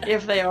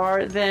if they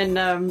are, then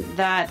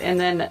that, and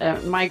then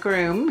my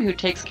groom, who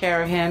takes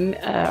care of him,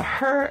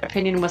 her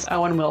opinion was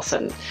Owen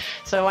Wilson.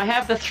 So I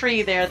have the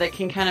three there that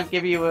can kind of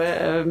give you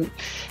an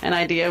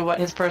idea of what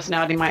his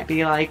personality might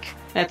be like.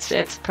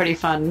 It's pretty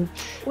fun.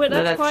 Well,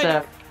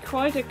 that's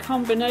quite a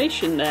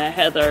combination there,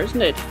 Heather,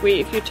 isn't it?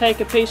 If you take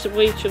a piece of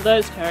each of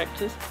those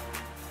characters.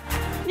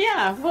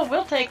 Yeah, well,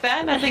 we'll take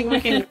that. I think we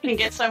can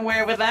get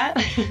somewhere with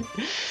that.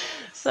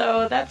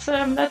 So that's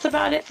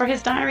about it for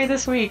his diary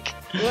this week.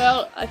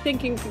 Well, I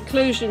think in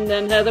conclusion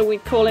then, Heather, we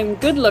call him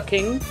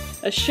good-looking,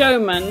 a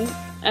showman,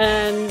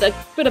 and a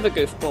bit of a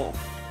goofball.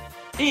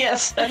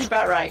 Yes, that's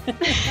about right.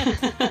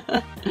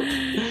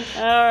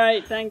 All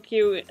right, thank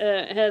you,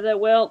 Heather.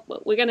 Well,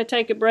 we're going to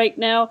take a break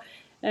now,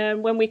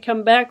 and when we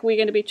come back, we're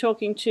going to be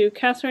talking to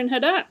Catherine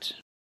Haddad.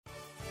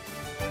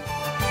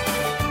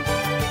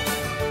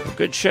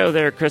 Good show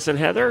there, Chris and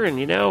Heather.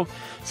 And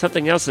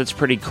something else that's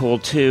pretty cool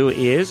too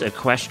is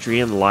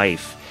Equestrian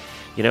Life.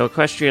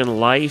 Equestrian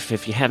Life,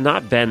 if you have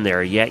not been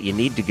there yet, you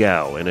need to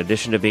go. In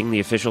addition to being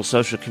the official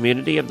social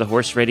community of the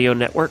Horse Radio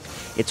Network,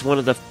 it's one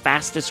of the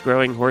fastest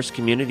growing horse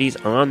communities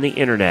on the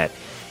internet.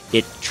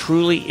 It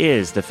truly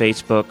is the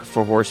Facebook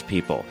for horse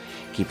people.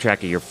 Keep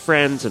track of your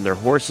friends and their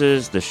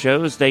horses, the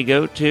shows they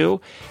go to,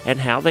 and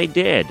how they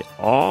did,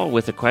 all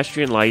with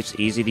Equestrian Life's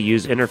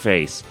easy-to-use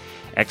interface.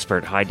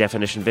 Expert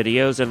high-definition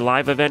videos and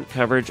live event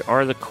coverage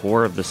are the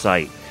core of the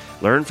site.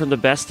 Learn from the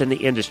best in the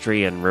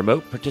industry, and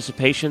remote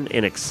participation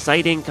in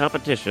exciting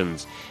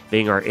competitions,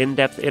 being our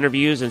in-depth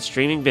interviews and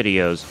streaming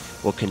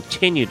videos, will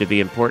continue to be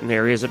important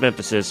areas of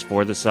emphasis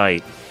for the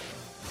site.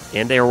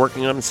 And they are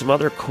working on some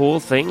other cool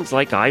things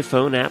like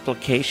iPhone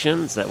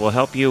applications that will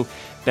help you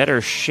better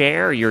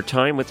share your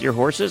time with your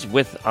horses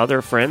with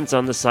other friends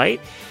on the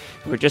site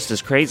who are just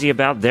as crazy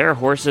about their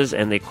horses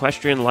and the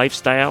equestrian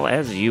lifestyle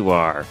as you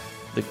are.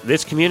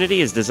 This community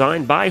is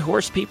designed by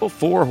horse people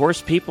for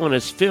horse people and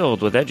is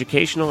filled with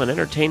educational and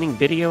entertaining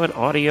video and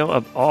audio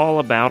of all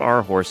about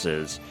our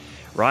horses.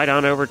 Ride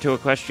on over to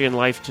Equestrian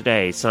Life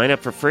today. Sign up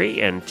for free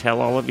and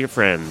tell all of your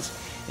friends.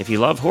 If you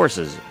love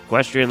horses,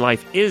 Equestrian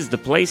Life is the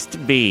place to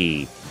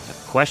be.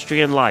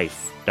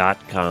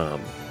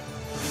 EquestrianLife.com.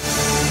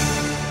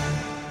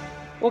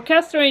 Well,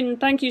 Catherine,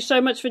 thank you so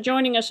much for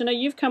joining us. I know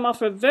you've come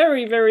off a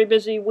very, very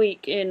busy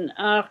week in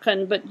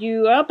Aachen, but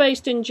you are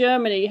based in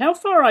Germany. How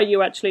far are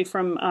you actually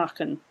from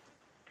Aachen?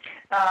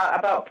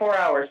 About 4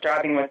 hours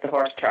driving with the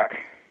horse truck.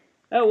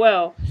 Oh,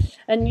 well.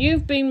 And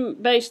you've been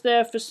based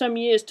there for some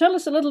years. Tell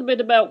us a little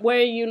bit about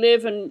where you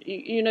live and,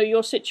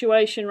 your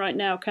situation right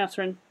now,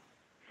 Catherine.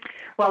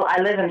 Well, I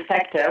live in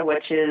Fechte,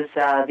 which is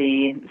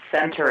the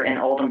center in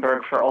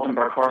Oldenburg for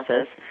Oldenburg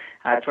horses.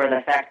 It's where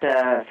the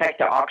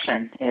Fechte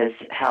auction is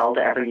held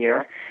every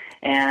year,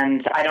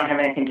 and I don't have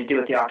anything to do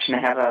with the auction.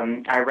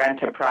 I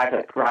rent a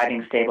private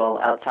riding stable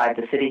outside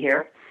the city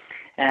here,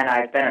 and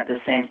I've been at the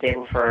same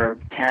stable for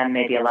 10,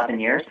 maybe 11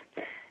 years.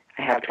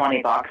 I have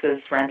 20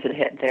 boxes rented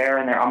there,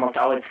 and they're almost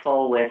always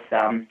full with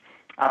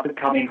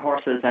up-and-coming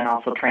horses and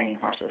also training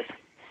horses.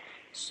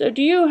 So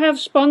do you have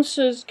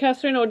sponsors,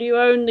 Catherine, or do you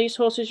own these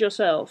horses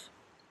yourself?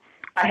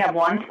 I have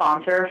one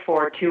sponsor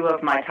for 2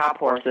 of my top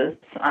horses.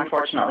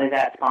 Unfortunately,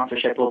 that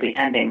sponsorship will be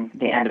ending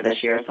the end of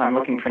this year, so I'm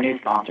looking for new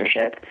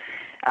sponsorship.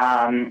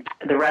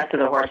 The rest of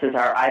the horses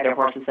are either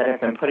horses that have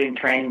been put in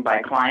training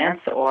by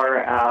clients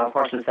or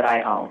horses that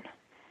I own.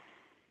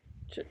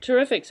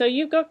 Terrific. So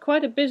you've got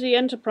quite a busy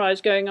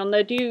enterprise going on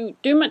there. Do you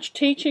do much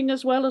teaching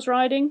as well as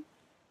riding?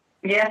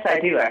 Yes,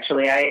 I do,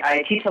 actually.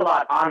 I teach a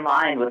lot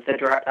online with the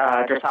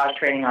Dressage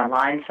Training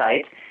Online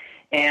site.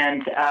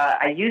 And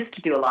I used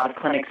to do a lot of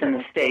clinics in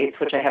the States,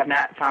 which I have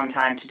not found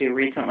time to do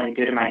recently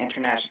due to my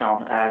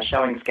international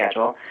showing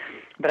schedule.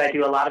 But I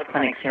do a lot of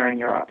clinics here in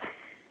Europe.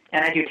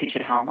 And I do teach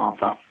at home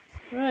also.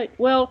 Right.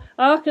 Well,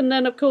 Aachen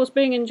then, of course,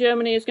 being in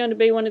Germany is going to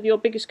be one of your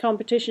biggest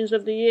competitions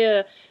of the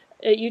year.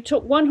 You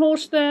took one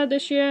horse there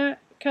this year,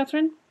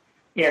 Catherine?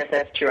 Yes,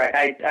 that's true.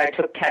 I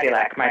took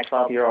Cadillac, my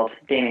 12-year-old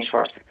Danish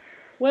horse.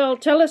 Well,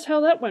 tell us how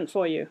that went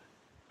for you.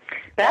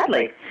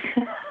 Badly.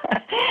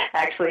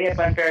 Actually, it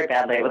went very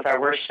badly. It was our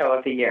worst show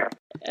of the year.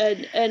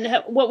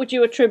 And what would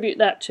you attribute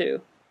that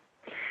to?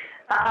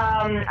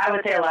 I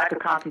would say a lack of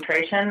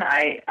concentration.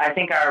 I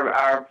think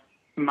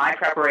my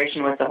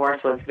preparation with the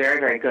horse was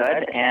very, very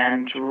good,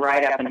 and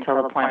right up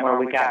until the point where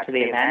we got to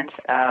the event,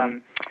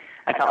 I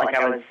felt like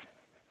I was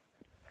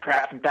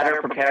perhaps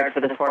better prepared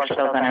for this horse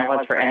show than I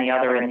was for any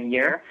other in the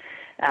year.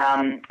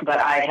 But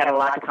I had a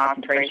lack of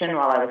concentration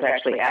while I was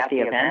actually at the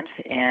event,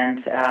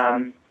 and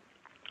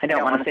I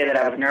don't want to say that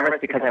I was nervous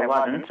because I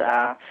wasn't.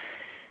 I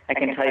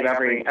can tell you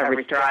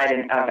every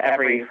stride of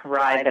every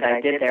ride that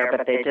I did there,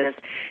 but they just,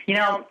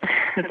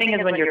 the thing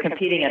is when you're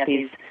competing at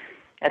these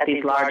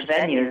large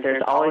venues,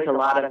 there's always a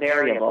lot of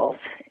variables,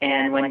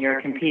 and when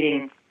you're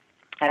competing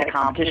at a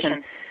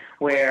competition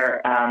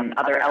where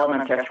other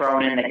elements are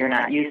thrown in that you're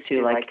not used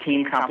to, like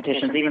team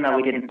competitions. Even though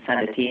we didn't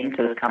send a team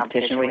to this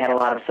competition, we had a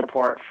lot of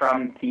support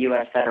from the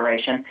U.S.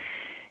 Federation.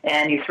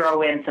 And you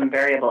throw in some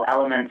variable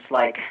elements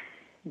like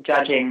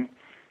judging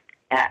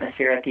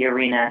atmosphere at the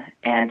arena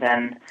and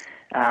then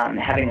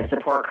having a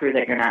support crew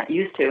that you're not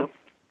used to.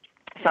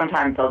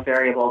 Sometimes those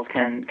variables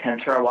can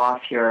throw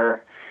off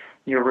your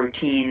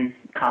routine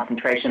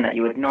concentration that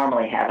you would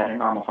normally have at a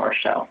normal horse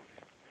show.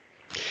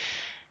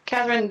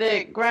 Catherine,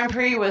 the Grand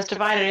Prix was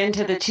divided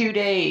into the 2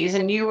 days,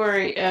 and you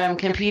were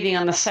competing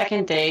on the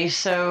second day,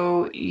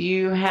 so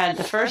you had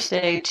the first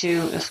day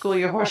to school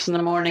your horse in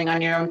the morning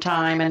on your own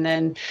time, and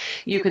then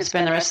you could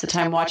spend the rest of the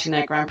time watching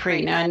that Grand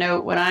Prix. Now, I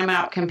know when I'm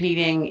out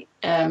competing,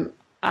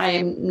 I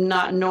am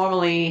not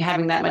normally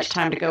having that much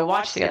time to go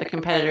watch the other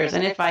competitors.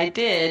 And if I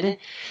did,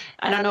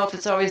 I don't know if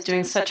it's always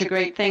doing such a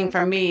great thing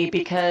for me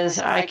because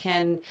I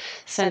can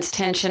sense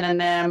tension in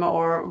them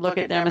or look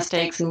at their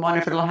mistakes and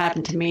wonder if it'll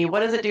happen to me. What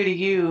does it do to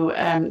you?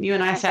 You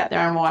and I sat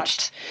there and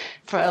watched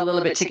for a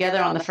little bit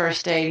together on the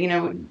first day. You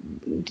know,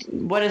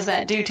 what does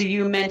that do to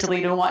you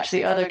mentally to watch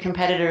the other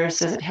competitors?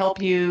 Does it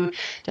help you?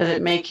 Does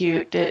it make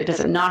you? Does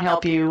it not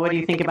help you? What do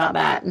you think about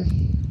that?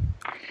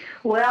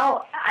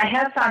 Well, I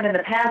have found in the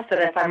past that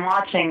if I'm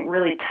watching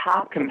really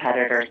top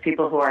competitors,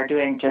 people who are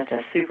doing just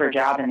a super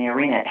job in the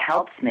arena, it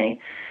helps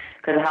me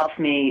because it helps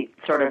me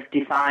sort of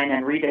define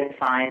and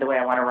redefine the way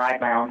I want to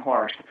ride my own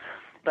horse.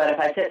 But if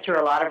I sit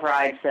through a lot of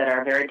rides that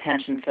are very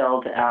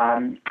tension-filled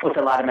with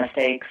a lot of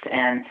mistakes,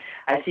 and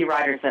I see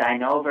riders that I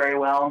know very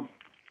well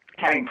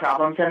having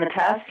problems in the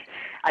test,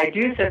 I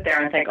do sit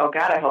there and think, oh,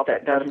 God, I hope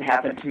that doesn't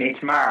happen to me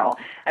tomorrow.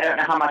 I don't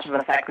know how much of an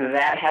effect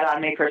that had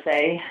on me, per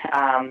se.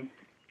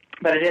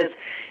 But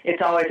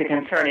it's always a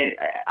concern.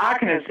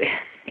 Aachen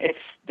it's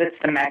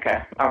the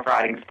mecca of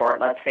riding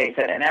sport, let's face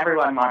it, and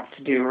everyone wants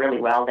to do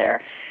really well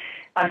there.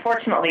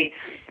 Unfortunately,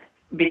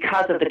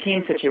 because of the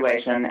team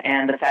situation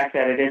and the fact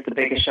that it is the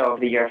biggest show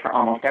of the year for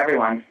almost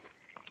everyone,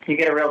 you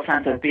get a real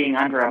sense of being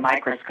under a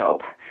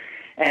microscope.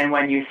 And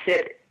when you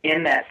sit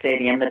in that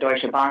stadium, the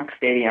Deutsche Bank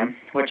Stadium,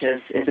 which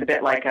is a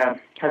bit like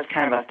has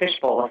kind of a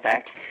fishbowl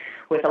effect,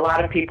 with a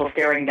lot of people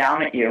staring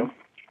down at you.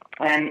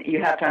 And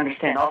you have to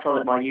understand also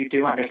that, well, you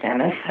do understand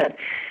this,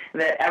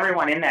 that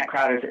everyone in that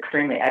crowd is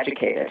extremely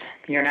educated.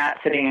 You're not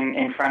sitting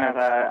in front of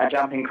a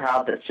jumping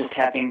crowd that's just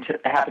happening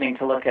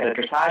to look at a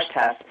dressage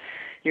test.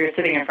 You're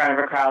sitting in front of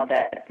a crowd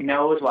that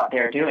knows what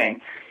they're doing.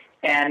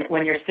 And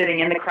when you're sitting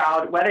in the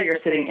crowd, whether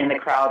you're sitting in the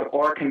crowd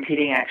or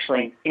competing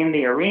actually in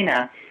the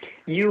arena,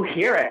 you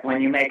hear it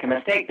when you make a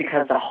mistake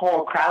because the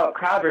whole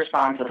crowd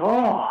responds with,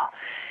 oh,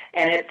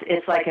 and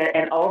it's like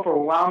an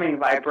overwhelming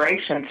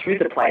vibration through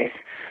the place.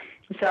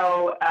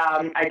 So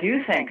I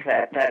do think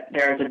that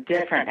there's a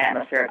different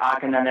atmosphere at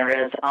Aachen than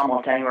there is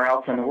almost anywhere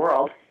else in the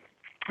world.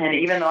 And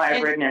even though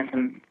I've ridden in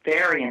some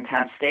very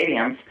intense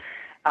stadiums,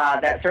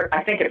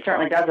 I think it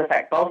certainly does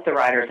affect both the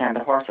riders and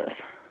the horses.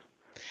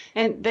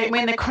 And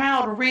the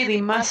crowd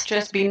really must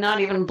just be not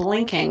even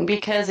blinking,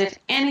 because if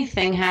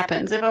anything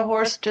happens, if a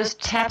horse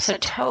just taps a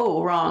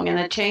toe wrong and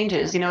it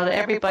changes,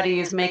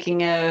 everybody is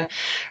making a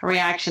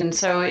reaction.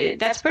 So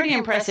that's pretty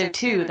impressive,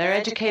 too. They're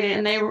educated,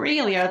 and they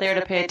really are there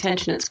to pay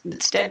attention.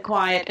 It's dead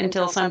quiet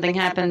until something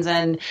happens,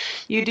 and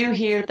you do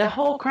hear the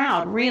whole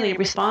crowd really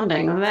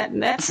responding.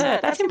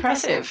 That's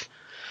impressive.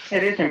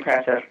 It is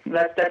impressive.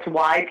 That's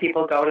why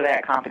people go to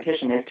that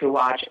competition, is to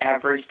watch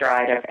every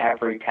stride of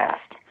every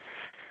test.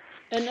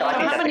 And so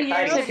how many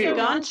years have you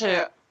gone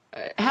to?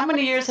 How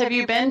many years have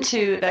you been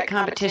to that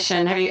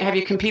competition? Have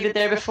you competed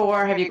there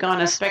before? Have you gone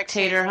as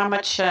spectator? How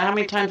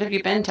many times have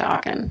you been to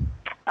Aachen?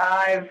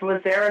 I was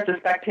there as a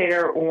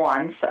spectator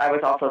once. I was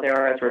also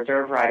there as a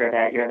reserve rider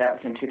that year. That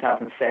was in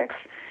 2006.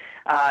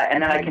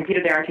 And then I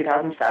competed there in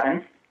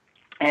 2007.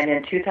 And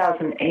in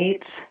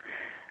 2008,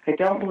 I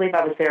don't believe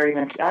I was there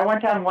even. I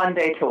went down one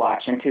day to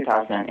watch in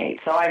 2008.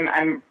 So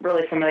I'm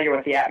really familiar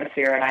with the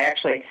atmosphere, and I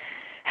actually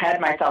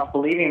had myself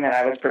believing that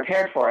I was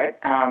prepared for it,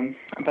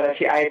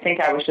 but I think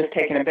I was just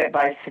taken a bit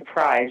by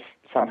surprise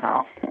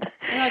somehow.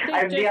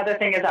 The other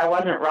thing is I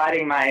wasn't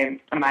riding my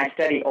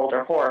steady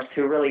older horse,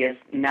 who really is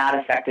not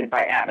affected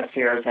by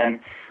atmospheres and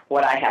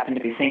what I happen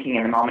to be thinking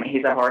in the moment.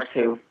 He's a horse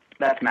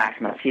that's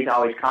Maximus. He's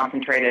always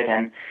concentrated,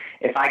 and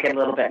if I get a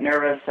little bit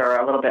nervous or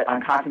a little bit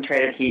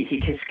unconcentrated,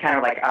 he's kind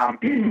of like,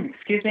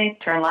 excuse me,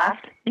 turn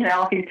left. He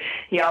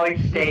always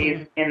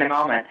stays in the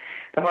moment.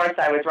 The horse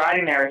I was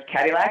riding there is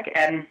Cadillac,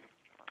 and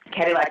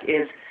Cadillac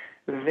is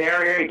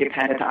very, very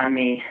dependent on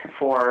me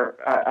for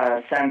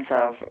a sense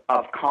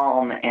of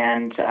calm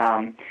and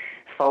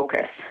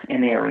focus in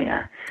the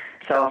arena.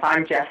 So if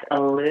I'm just a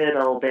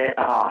little bit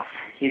off,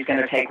 he's going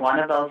to take one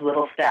of those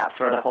little steps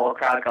where the whole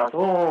crowd goes,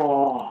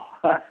 oh.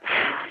 And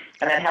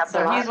then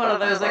so he's one of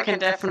those that can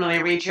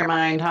definitely read your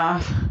mind,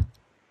 huh?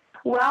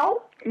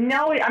 Well,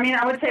 no,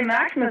 I would say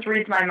Maximus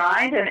reads my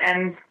mind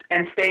and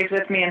stays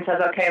with me and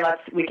says, okay,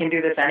 we can do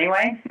this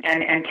anyway.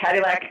 And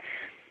Cadillac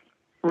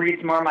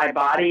reads more my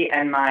body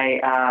and my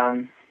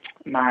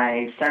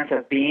sense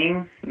of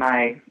being,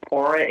 my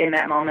aura in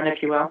that moment,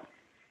 if you will,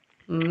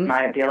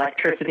 the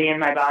electricity in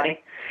my body.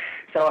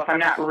 So if I'm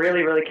not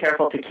really, really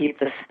careful to keep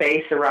the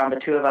space around the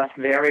two of us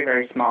very,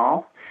 very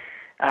small,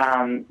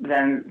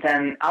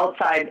 then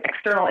outside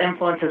external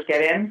influences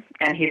get in,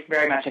 and he's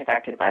very much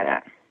affected by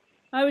that.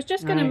 I was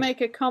just going to make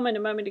a comment a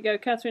moment ago,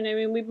 Catherine. I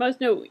mean, we both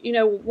know,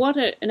 what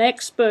an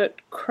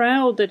expert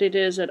crowd that it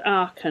is at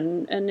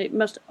Aachen, and it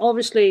must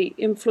obviously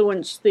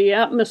influence the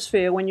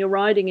atmosphere when you're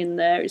riding in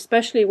there,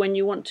 especially when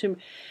you want to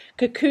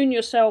cocoon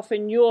yourself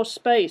in your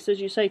space, as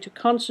you say, to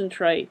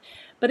concentrate.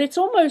 But it's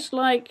almost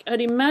like,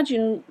 I'd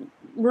imagine,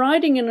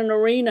 riding in an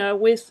arena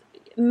with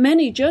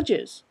many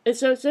judges.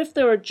 It's as if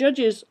there are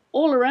judges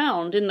all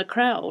around in the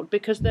crowd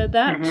because they're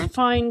that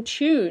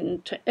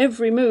fine-tuned to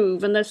every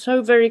move, and they're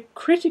so very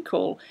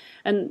critical,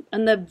 and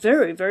they're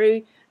very,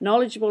 very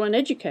knowledgeable and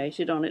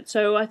educated on it.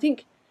 So I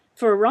think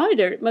for a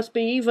rider, it must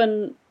be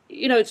even,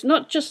 it's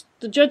not just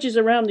the judges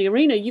around the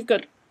arena, you've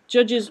got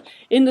judges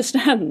in the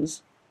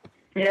stands.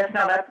 Yes,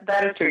 no,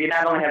 that is true. You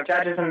not only have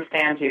judges in the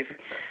stands, you've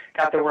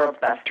got the world's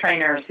best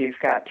trainers, you've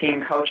got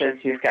team coaches,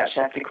 you've got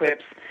chef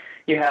d'equips,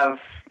 you have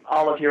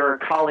all of your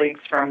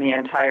colleagues from the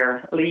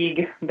entire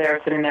league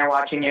there sitting there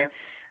watching you.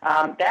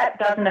 That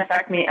doesn't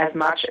affect me as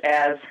much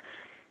as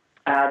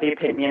the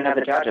opinion of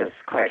the judges,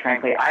 quite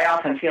frankly. I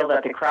often feel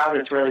that the crowd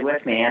is really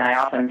with me, and I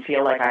often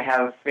feel like I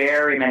have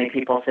very many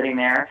people sitting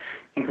there,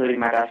 including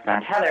my best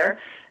friend Heather,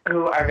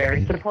 who are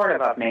very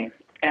supportive of me.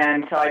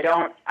 And so I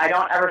don't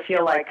ever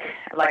feel like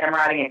I'm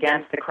riding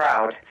against the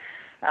crowd.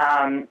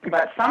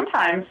 But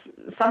sometimes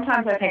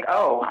I think,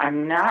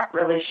 I'm not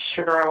really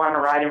sure I want to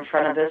ride in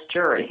front of this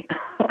jury.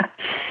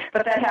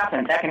 But that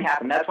happens. That can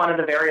happen. That's one of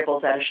the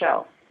variables at a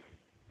show.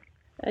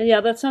 Yeah,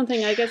 that's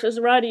something, I guess, as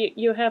a rider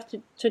you have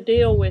to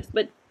deal with.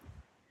 But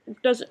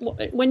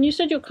when you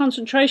said your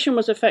concentration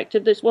was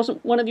affected, this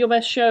wasn't one of your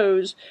best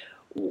shows.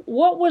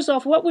 What was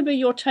off? What would be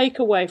your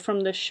takeaway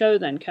from this show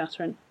then,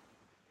 Catherine?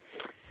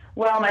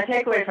 Well, my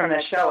takeaway from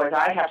this show is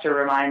I have to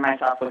remind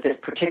myself with this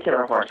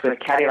particular horse, with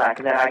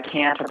Cadillac, that I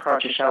can't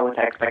approach a show with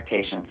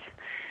expectations.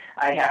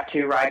 I have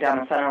to ride down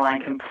the center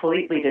line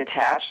completely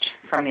detached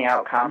from the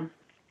outcome.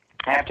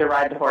 I have to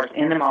ride the horse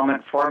in the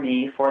moment for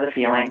me, for the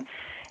feeling,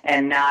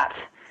 and not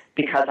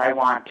because I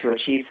want to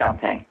achieve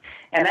something.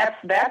 And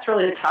that's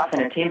really tough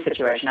in a team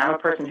situation. I'm a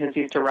person who's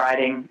used to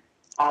riding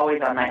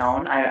always on my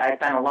own. I've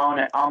been alone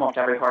at almost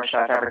every horse show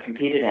I've ever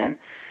competed in,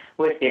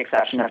 with the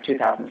exception of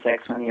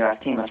 2006 when the U.S.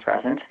 team was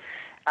present.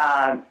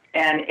 And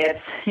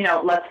it's,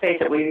 let's face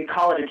it, we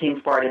call it a team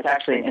sport. It's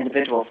actually an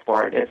individual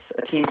sport. It's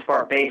a team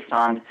sport based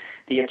on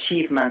the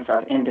achievements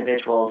of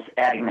individuals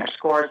adding their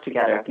scores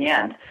together at the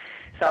end.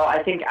 So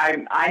I think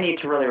I need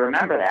to really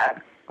remember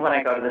that when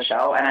I go to the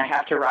show, and I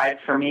have to ride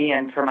for me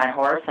and for my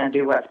horse and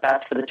do what's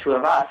best for the two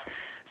of us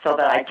so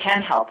that I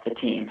can help the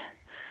team,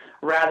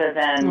 rather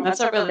than that's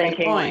a really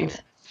thinking, good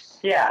point.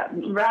 Yeah,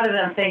 rather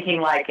than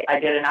thinking like I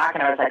did in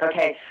Aachen, I was like,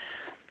 okay,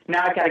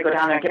 now I've got to go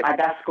down there and get my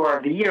best score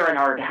of the year in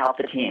order to help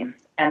the team.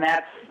 And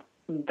that's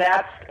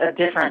a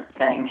different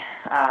thing.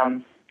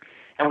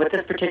 And with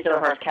this particular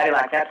horse,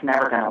 Cadillac, that's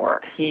never going to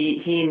work.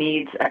 He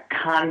needs a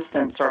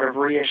constant sort of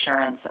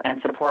reassurance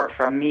and support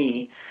from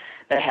me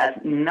that has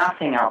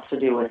nothing else to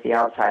do with the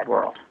outside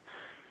world.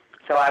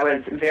 So I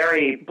was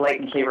very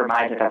blatantly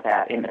reminded of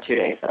that in the 2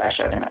 days that I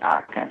showed him at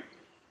Aachen.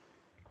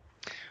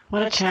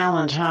 What a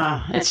challenge,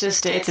 huh? It's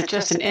just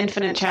an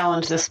infinite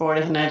challenge, this sport,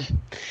 isn't it?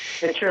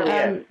 It truly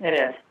is. It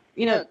is.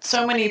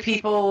 So many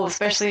people,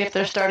 especially if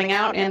they're starting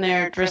out in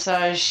their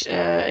dressage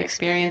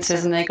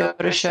experiences and they go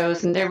to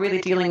shows and they're really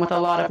dealing with a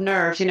lot of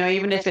nerves,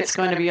 even if it's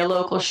going to be a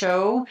local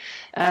show,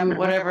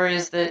 whatever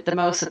is the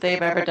most that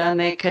they've ever done,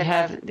 they could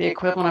have the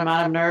equivalent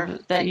amount of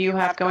nerve that you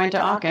have going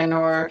to Aachen,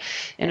 or,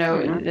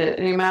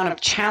 the amount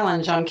of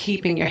challenge on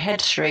keeping your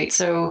head straight.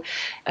 So,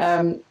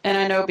 and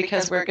I know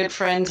because we're good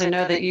friends, I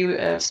know that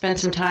you spend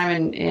some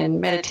time in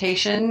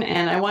meditation,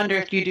 and I wonder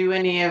if you do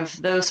any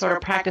of those sort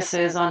of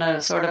practices on a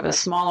sort of a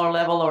smaller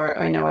level, or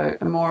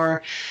a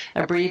more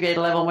abbreviated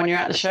level when you're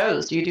at the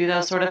shows. Do you do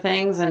those sort of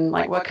things? And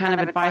what kind of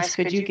advice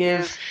could you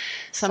give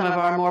some of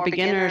our more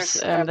beginners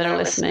that are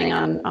listening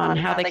on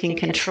how they can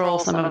control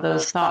some of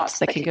those thoughts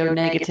that can go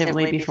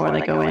negatively before they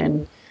go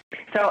in?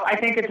 So I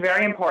think it's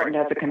very important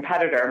as a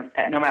competitor,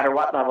 no matter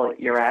what level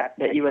you're at,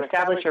 that you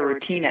establish a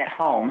routine at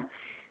home,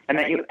 and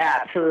that you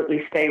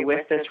absolutely stay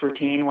with this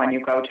routine when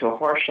you go to a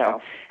horse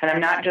show. And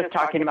I'm not just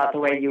talking about the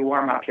way you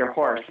warm up your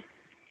horse.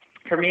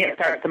 For me, it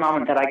starts the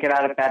moment that I get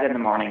out of bed in the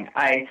morning.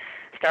 I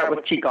start with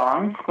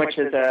Qigong, which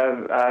is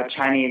a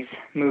Chinese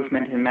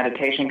movement and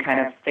meditation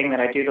kind of thing that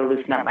I do to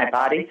loosen up my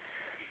body.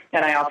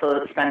 And I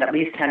also spend at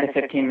least 10 to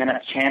 15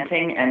 minutes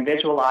chanting and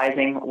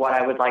visualizing what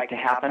I would like to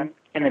happen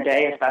in the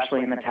day,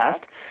 especially in the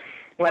test.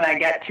 When I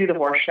get to the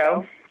horse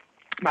show,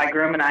 my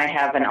groom and I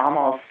have an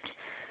almost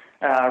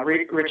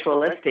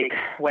ritualistic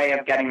way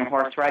of getting the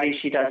horse ready.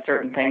 She does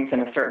certain things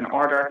in a certain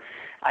order.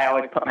 I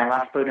always put my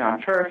left boot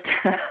on first.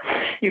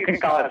 You can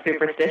call it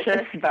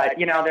superstitious, but,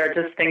 there are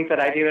just things that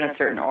I do in a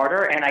certain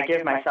order, and I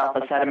give myself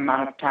a set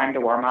amount of time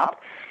to warm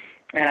up.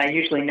 And I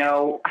usually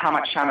know how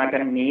much time I'm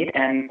going to need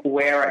and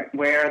where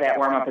that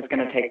warm-up is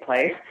going to take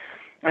place.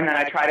 And then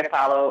I try to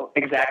follow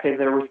exactly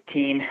the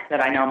routine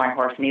that I know my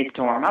horse needs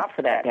to warm up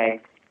for that day.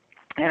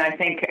 And I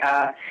think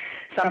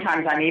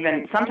sometimes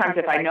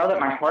if I know that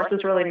my horse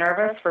is really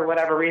nervous for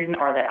whatever reason,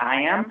 or that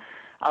I am,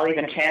 I'll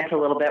even chant a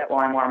little bit while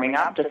I'm warming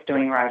up, just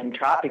doing rise and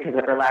trot, because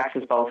it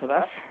relaxes both of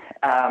us.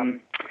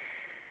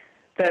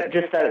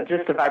 Just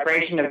the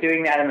vibration of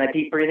doing that and the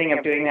deep breathing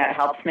of doing that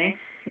helps me.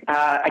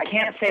 I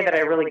can't say that I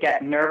really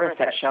get nervous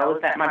at shows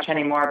that much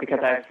anymore because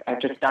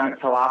I've just done it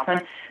so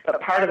often. But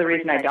part of the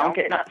reason I don't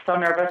get so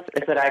nervous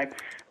is that I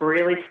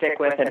really stick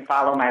with and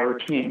follow my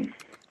routine.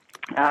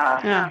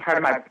 Part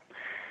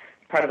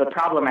of the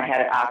problem I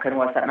had at Aachen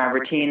was that my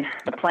routine,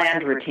 the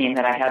planned routine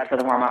that I had for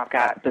the warm-up,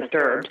 got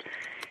disturbed.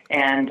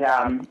 And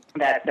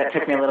that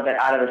took me a little bit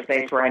out of the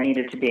space where I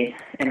needed to be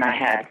in my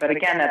head. But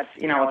again, that's,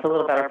 it's a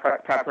little better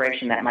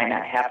preparation that might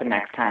not happen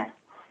next time.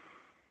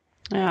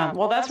 Yeah,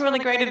 well, that's really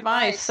great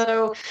advice.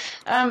 So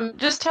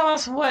just tell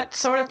us what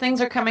sort of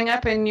things are coming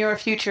up in your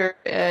future,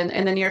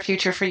 in the near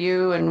future for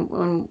you,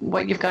 and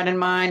what you've got in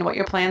mind, what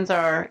your plans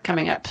are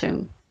coming up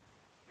soon.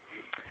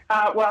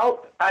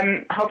 Well,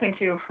 I'm hoping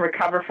to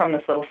recover from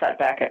this little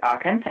setback at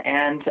Aachen,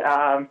 and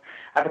I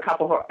have a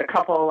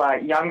couple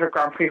younger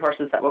Grand Prix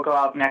horses that will go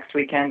out next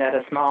weekend at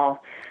a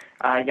small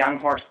young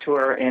horse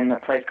tour in a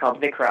place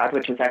called Vikrad,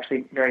 which is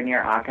actually very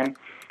near Aachen.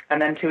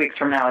 And then 2 weeks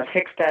from now is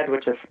Hickstead,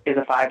 which is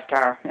a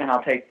 5-star, and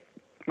I'll take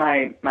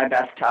my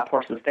best top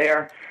horses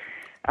there.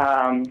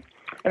 And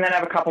then I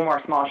have a couple more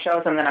small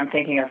shows, and then I'm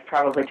thinking of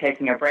probably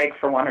taking a break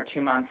for 1 or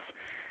 2 months.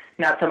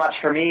 Not so much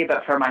for me,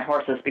 but for my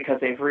horses, because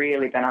they've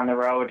really been on the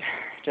road.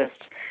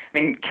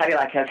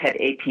 Cadillac has had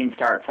 18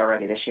 starts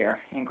already this year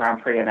in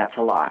Grand Prix, and that's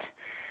a lot.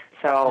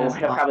 So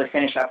he'll probably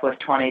finish up with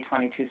 20,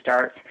 22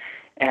 starts,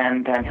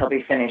 and then he'll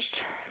be finished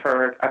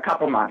for a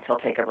couple months. He'll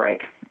take a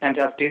break and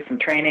just do some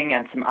training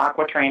and some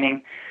aqua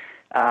training,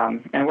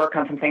 and work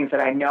on some things that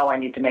I know I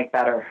need to make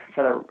better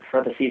for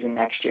the season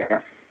next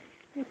year.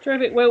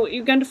 Terrific. Well, are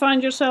you going to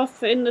find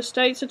yourself in the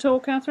States at all,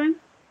 Catherine?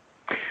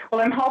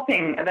 Well, I'm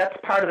hoping that's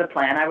part of the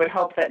plan. I would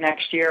hope that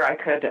next year I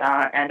could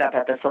end up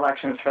at the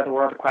selections for the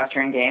World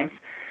Equestrian Games,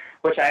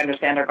 which I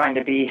understand are going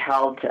to be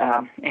held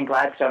in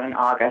Gladstone in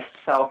August.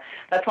 So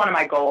that's one of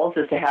my goals,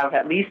 is to have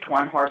at least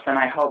one horse, and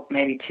I hope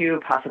maybe 2,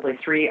 possibly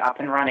 3 up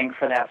and running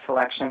for that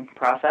selection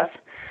process.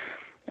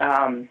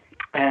 And,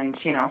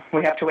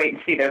 we have to wait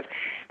and see. There's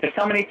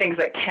so many things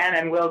that can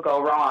and will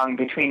go wrong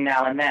between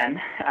now and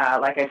then.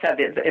 Like I said,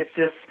 it's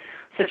this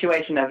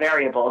situation of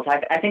variables.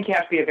 I think you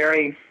have to be a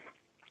very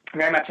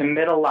much a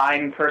middle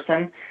line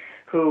person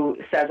who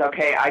says,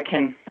 okay, I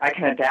can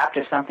adapt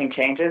if something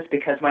changes,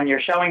 because when you're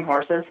showing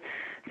horses,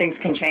 things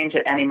can change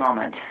at any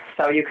moment.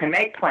 So you can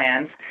make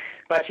plans,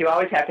 but you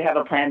always have to have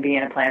a plan B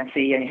and a plan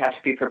C, and you have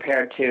to be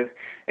prepared to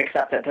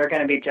accept that they're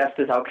going to be just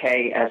as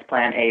okay as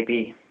plan A,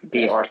 B,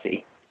 or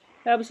C.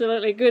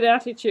 Absolutely. Good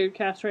attitude,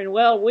 Catherine.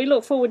 Well, we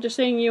look forward to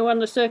seeing you on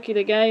the circuit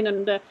again,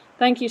 and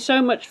thank you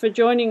so much for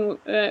joining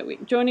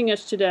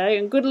us today,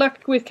 and good luck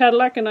with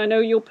Cadillac, and I know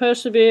you'll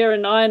persevere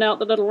and iron out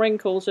the little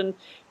wrinkles, and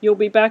you'll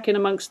be back in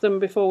amongst them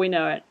before we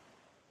know it.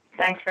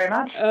 Thanks very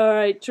much. All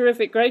right,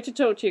 terrific. Great to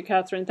talk to you,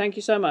 Catherine. Thank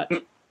you so much.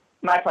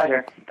 My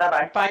pleasure.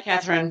 Bye-bye. Bye,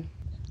 Catherine.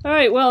 All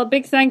right, well, a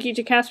big thank you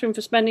to Catherine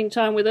for spending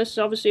time with us.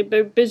 Obviously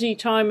a busy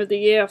time of the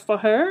year for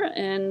her,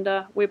 and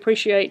we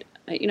appreciate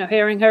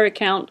hearing her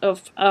account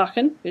of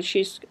Aachen, because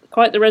she's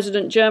quite the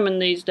resident German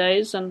these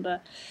days, and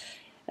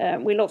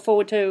we look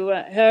forward to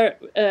her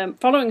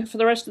following her for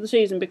the rest of the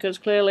season, because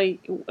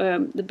clearly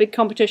the big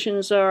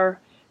competitions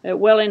are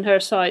well in her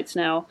sights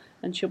now,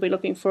 and she'll be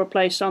looking for a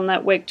place on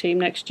that WEG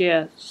team next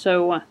year.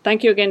 So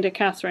thank you again to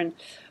Catherine.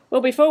 Well,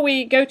 before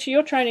we go to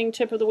your training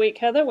tip of the week,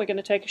 Heather, we're going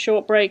to take a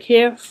short break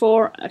here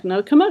for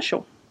another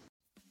commercial.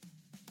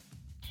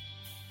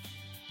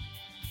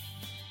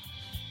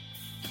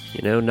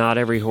 Not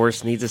every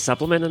horse needs a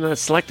supplement, and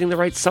selecting the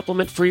right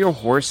supplement for your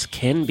horse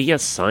can be a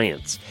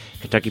science.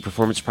 Kentucky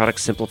Performance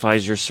Products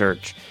simplifies your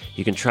search.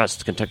 You can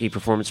trust Kentucky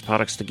Performance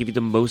Products to give you the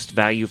most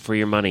value for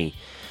your money.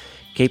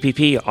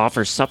 KPP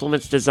offers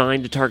supplements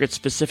designed to target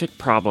specific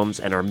problems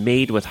and are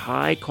made with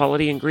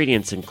high-quality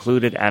ingredients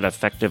included at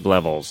effective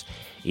levels.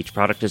 Each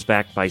product is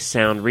backed by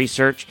sound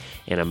research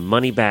and a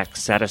money-back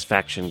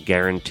satisfaction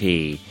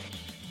guarantee.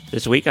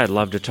 This week, I'd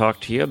love to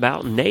talk to you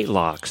about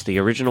Nalox. The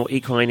original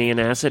equine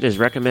antacid is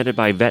recommended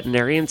by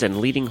veterinarians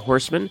and leading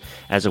horsemen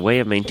as a way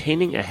of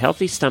maintaining a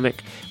healthy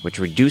stomach, which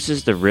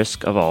reduces the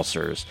risk of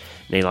ulcers.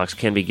 Nalox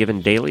can be given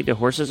daily to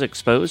horses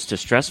exposed to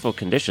stressful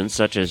conditions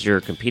such as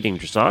your competing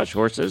dressage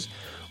horses,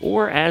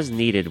 or as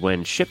needed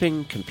when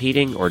shipping,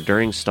 competing, or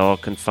during stall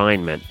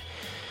confinement.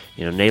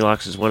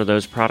 Nalox is one of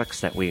those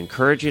products that we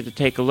encourage you to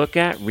take a look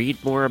at,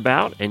 read more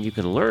about, and you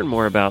can learn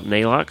more about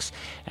Nalox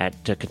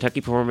at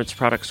Kentucky Performance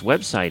Products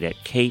website at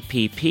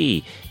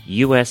kppusa.com,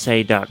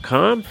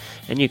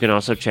 and you can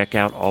also check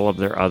out all of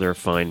their other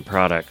fine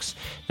products.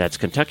 That's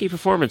Kentucky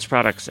Performance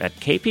Products at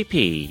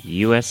kppusa.com.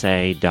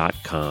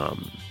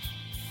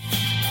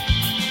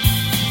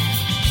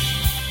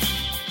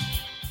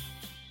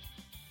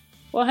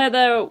 Well,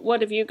 Heather,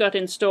 what have you got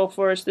in store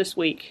for us this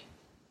week?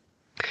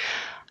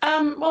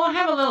 Well, I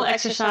have a little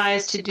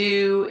exercise to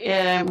do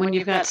when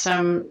you've got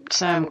some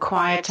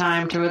quiet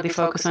time to really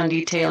focus on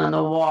detail in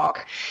the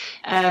walk.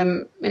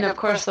 And of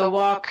course, the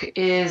walk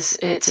it's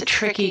a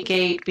tricky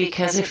gait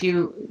because if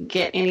you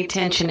get any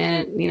tension in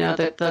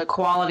it, the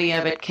quality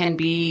of it can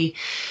be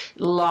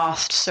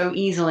lost so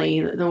easily.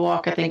 The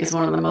walk, I think, is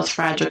one of the most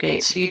fragile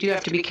gaits. So you do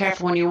have to be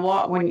careful when you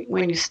walk,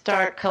 when you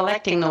start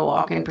collecting the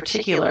walk in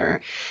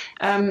particular.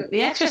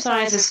 The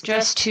exercise is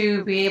just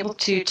to be able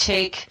to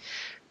take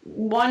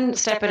one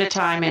step at a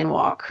time and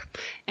walk.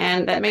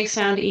 And that may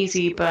sound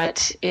easy,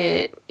 but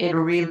it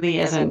really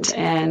isn't.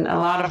 And a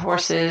lot of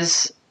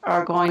horses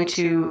are going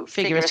to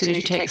figure as soon as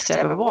you take a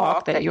step of a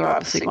walk that you're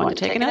obviously going to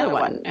take another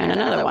one and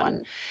another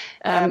one.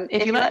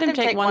 If you let them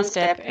take one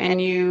step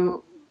and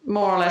you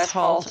more or less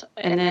halt,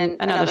 and then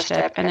another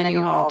step, and then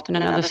you halt, and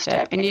another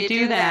step, and you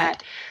do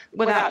that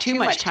without too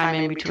much time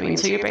in between.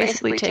 So you're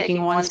basically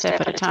taking one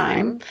step at a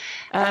time.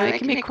 It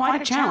can be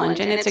quite a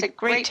challenge, and it's a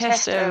great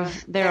test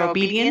of their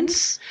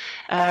obedience.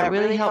 It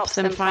really helps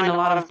them find a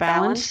lot of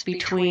balance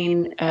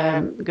between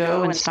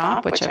go and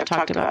stop, which I've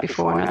talked about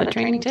before in other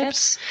training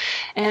tips,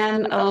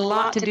 and a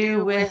lot to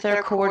do with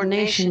their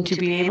coordination to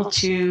be able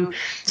to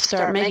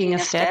start making a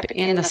step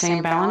in the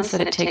same balance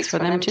that it takes for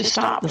them to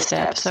stop the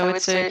step. So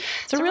it's a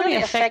really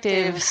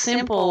effective,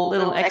 simple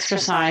little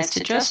exercise to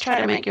just try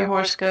to make your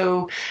horse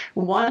go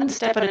one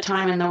step at a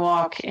time in the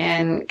walk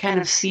and kind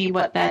of see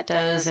what that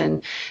does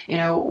and,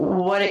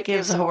 what it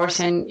gives the horse.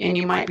 And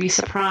you might be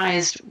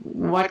surprised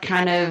what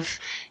kind of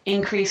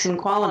increase in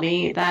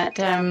quality that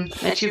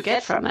you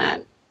get from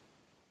that.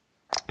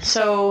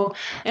 So,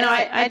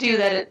 I do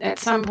that at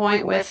some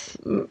point with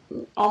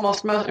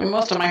most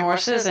of my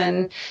horses,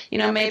 and,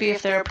 maybe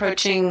if they're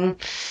approaching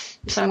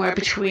somewhere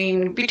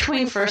between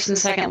first and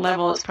second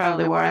level, it's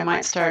probably where I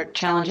might start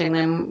challenging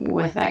them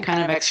with that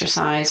kind of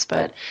exercise.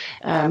 But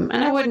and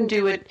I wouldn't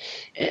do it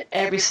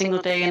every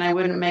single day, and I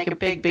wouldn't make a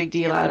big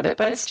deal out of it.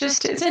 But it's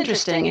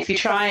interesting. If you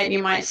try it,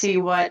 you might see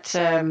what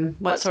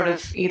sort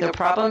of either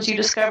problems you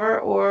discover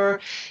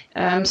or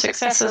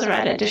successes or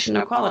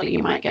additional quality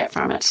you might get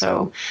from it.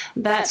 So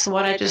that's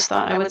what I just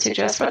thought I would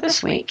suggest for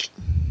this week.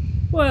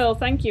 Well,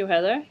 thank you,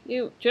 Heather.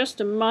 You're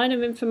just a mine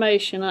of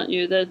information, aren't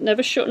you? There's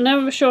never short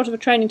of a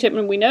training tip,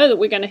 and we know that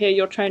we're going to hear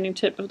your training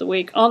tip of the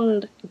week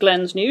on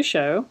Glenn's new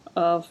show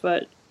of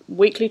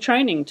weekly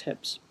training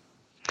tips.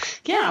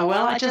 Yeah,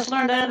 well, I just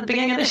learned that at the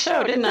beginning of the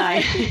show, didn't I?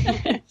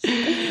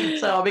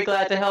 So I'll be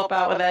glad to help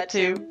out with that,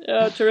 too.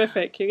 Oh,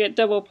 terrific. You get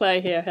double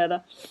play here,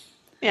 Heather.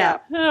 Yeah.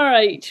 All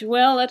right.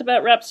 Well, that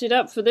about wraps it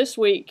up for this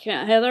week,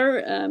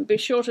 Heather. Be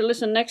sure to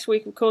listen next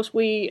week. Of course,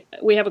 we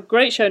have a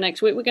great show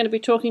next week. We're going to be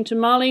talking to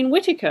Marlene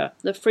Whitaker,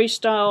 the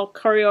freestyle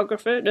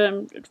choreographer,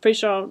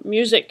 freestyle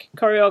music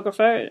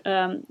choreographer,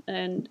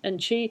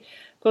 and she,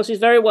 of course, is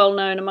very well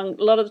known among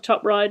a lot of the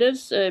top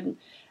riders.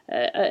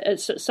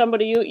 It's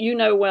somebody you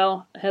know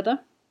well, Heather.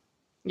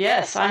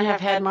 Yes, I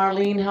have had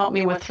Marlene help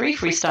me with 3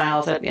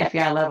 freestyles at the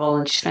FEI level,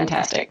 and she's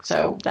fantastic.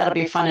 So that'll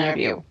be a fun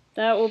interview.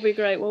 That will be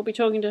great. We'll be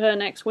talking to her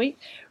next week.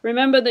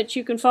 Remember that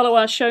you can follow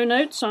our show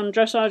notes on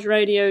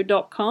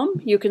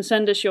dressageradio.com. You can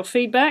send us your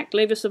feedback.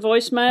 Leave us a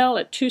voicemail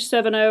at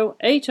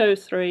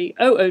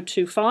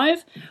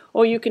 270-803-0025.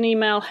 Or you can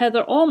email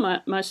Heather or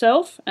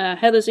myself.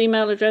 Heather's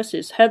email address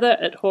is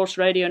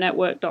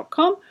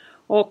heather@horseradionetwork.com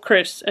or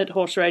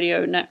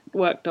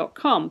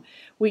chris@horseradionetwork.com.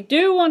 We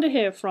do want to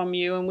hear from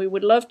you, and we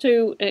would love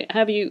to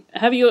have you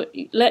have your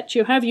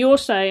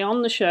say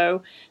on the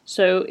show.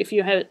 So if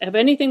you have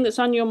anything that's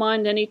on your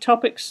mind, any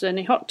topics,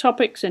 any hot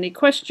topics, any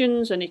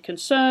questions, any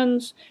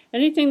concerns,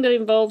 anything that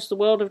involves the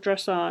world of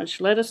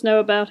dressage, let us know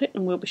about it,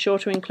 and we'll be sure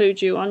to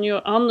include you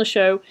on the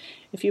show.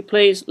 If you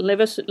please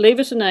leave us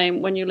a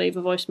name when you leave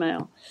a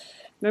voicemail.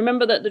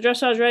 Remember that the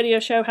Dressage Radio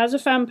Show has a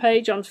fan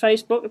page on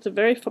Facebook. It's a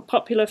very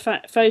popular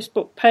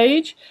Facebook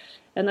page,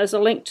 and there's a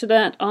link to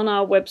that on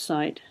our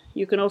website.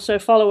 You can also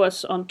follow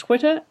us on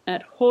Twitter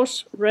at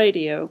Horse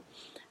Radio.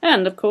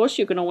 And, of course,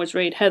 you can always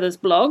read Heather's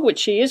blog, which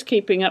she is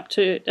keeping up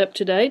to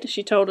date, as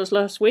she told us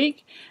last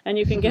week. And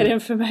you can get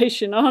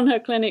information on her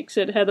clinics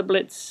at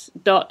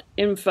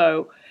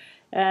heatherblitz.info.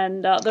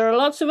 And there are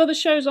lots of other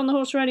shows on the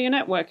Horse Radio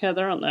Network,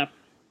 Heather, aren't there?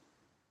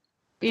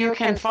 You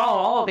can follow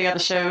all of the other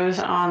shows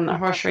on the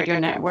Horse Radio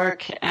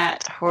Network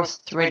at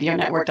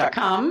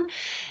horseradionetwork.com.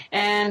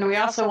 And we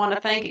also want to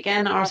thank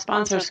again our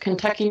sponsors,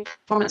 Kentucky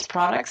Performance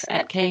Products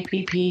at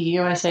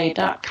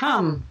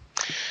kppusa.com.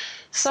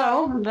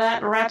 So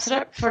that wraps it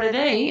up for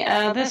today,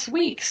 this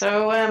week.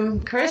 So,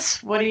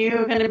 Chris, what are you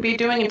going to be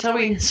doing until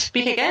we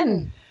speak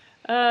again?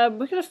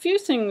 We've got a few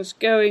things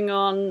going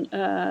on.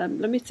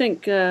 Let me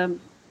think.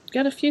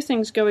 Got a few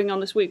things going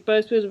on this week,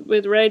 both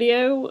with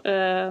radio.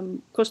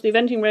 Of course, the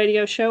eventing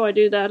radio show, I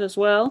do that as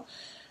well.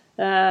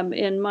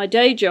 In my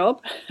day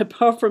job,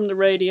 apart from the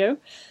radio,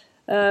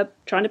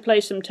 trying to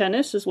play some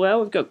tennis as well.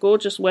 We've got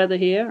gorgeous weather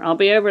here. I'll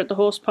be over at the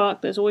horse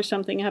park. There's always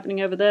something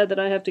happening over there that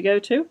I have to go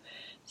to.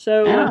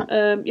 So,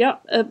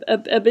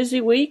 a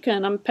busy week,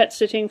 and I'm pet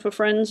sitting for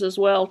friends as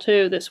well,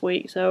 too, this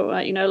week. So,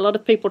 a lot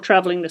of people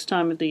traveling this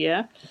time of the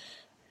year.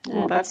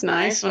 Well, that's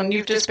nice. When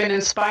you've just been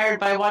inspired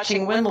by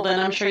watching Wimbledon,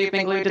 I'm sure you've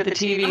been glued to the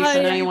TV,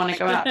 so now you want to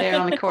go out there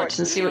on the courts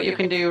and see what you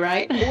can do,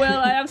 right? Well,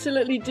 I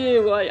absolutely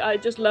do. I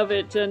just love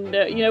it. And,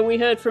 we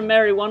heard from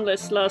Mary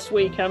Wanless last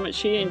week how much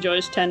she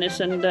enjoys tennis.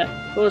 And,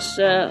 of course,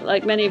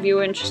 like many of you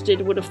are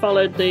interested, would have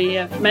followed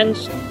the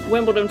men's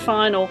Wimbledon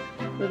final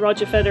with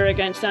Roger Federer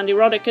against Andy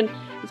Roddick. And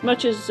as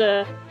much as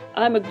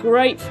I'm a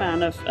great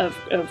fan of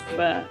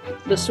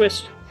the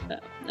Swiss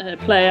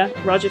player,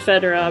 Roger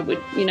Federer,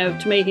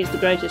 to me, he's the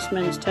greatest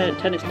men's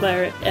tennis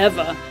player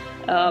ever.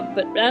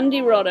 But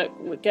Andy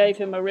Roddick gave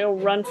him a real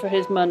run for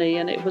his money,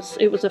 and it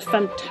was a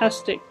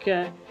fantastic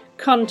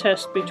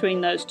contest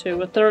between those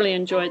two. I thoroughly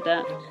enjoyed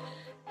that.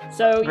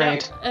 So,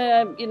 right.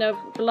 a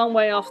long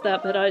way off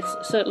that, but I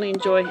certainly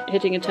enjoy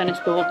hitting a tennis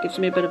ball. It gives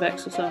me a bit of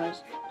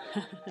exercise.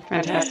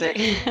 Fantastic.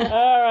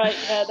 All right,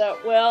 Heather.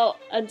 Well,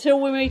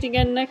 until we meet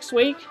again next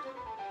week.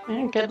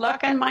 And good luck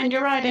and mind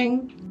your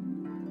riding.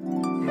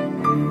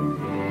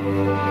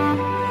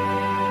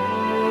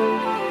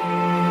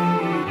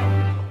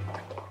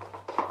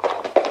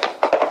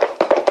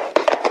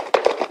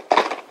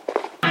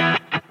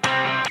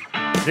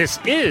 This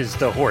is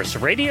the Horse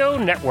Radio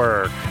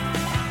Network.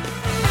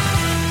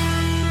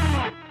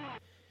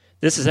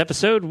 This is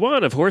episode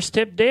 1 of Horse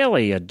Tip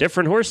Daily. A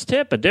different horse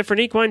tip, a different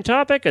equine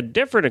topic, a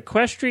different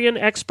equestrian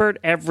expert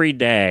every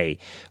day.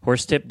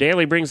 Horse Tip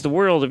Daily brings the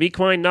world of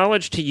equine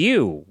knowledge to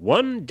you,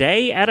 one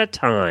day at a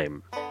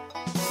time.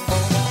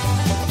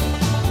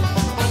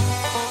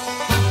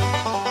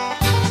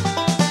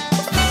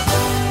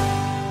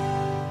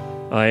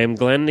 I am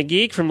Glenn the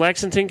Geek from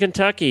Lexington,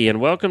 Kentucky,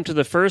 and welcome to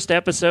the first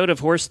episode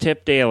of Horse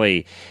Tip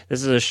Daily.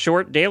 This is a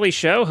short daily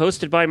show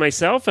hosted by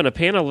myself and a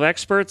panel of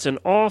experts in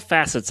all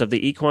facets of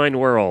the equine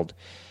world.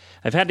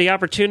 I've had the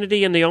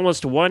opportunity in the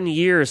almost 1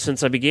 year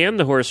since I began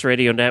the Horse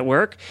Radio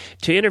Network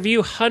to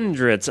interview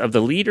hundreds of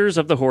the leaders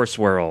of the horse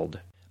world.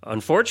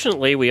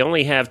 Unfortunately, we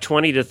only have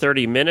 20 to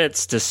 30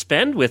 minutes to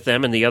spend with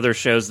them in the other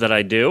shows that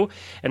I do,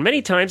 and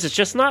many times it's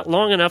just not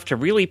long enough to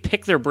really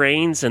pick their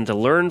brains and to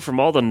learn from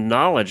all the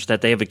knowledge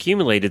that they have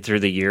accumulated through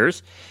the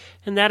years.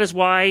 And that is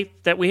why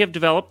that we have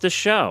developed this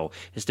show,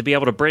 is to be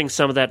able to bring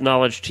some of that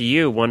knowledge to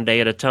you one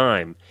day at a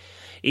time.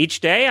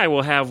 Each day, I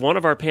will have one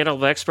of our panel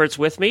of experts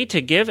with me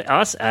to give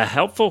us a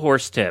helpful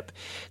horse tip.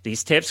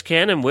 These tips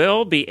can and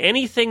will be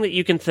anything that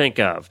you can think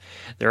of.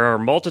 There are a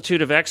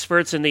multitude of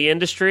experts in the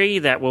industry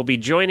that will be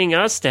joining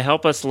us to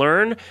help us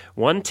learn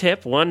one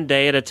tip one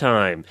day at a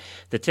time.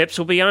 The tips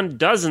will be on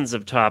dozens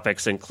of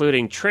topics,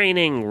 including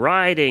training,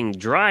 riding,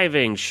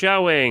 driving,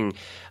 showing,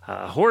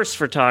 horse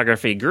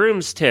photography,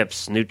 groom's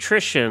tips,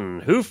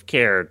 nutrition, hoof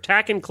care,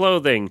 tack and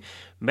clothing,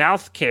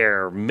 mouth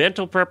care,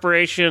 mental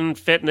preparation,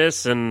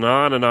 fitness, and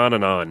on and on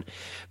and on.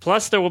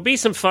 Plus, there will be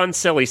some fun,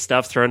 silly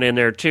stuff thrown in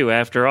there, too.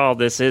 After all,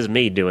 this is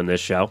me doing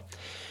this show.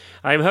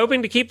 I'm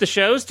hoping to keep the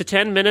shows to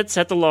 10 minutes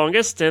at the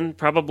longest, and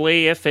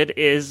probably if it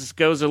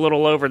goes a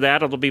little over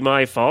that, it'll be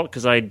my fault,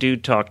 because I do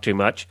talk too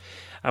much.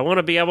 I want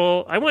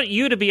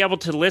you to be able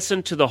to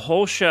listen to the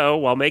whole show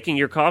while making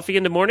your coffee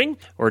in the morning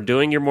or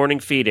doing your morning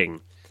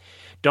feeding.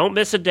 Don't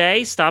miss a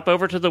day. Stop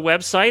over to the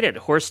website at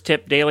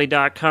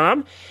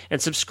horsetipdaily.com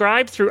and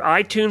subscribe through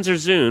iTunes or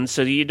Zune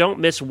so that you don't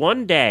miss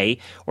one day,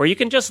 or you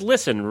can just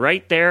listen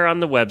right there on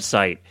the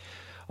website.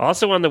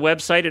 Also on the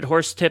website at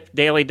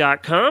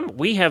horsetipdaily.com,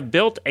 we have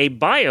built a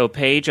bio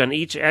page on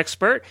each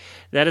expert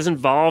that is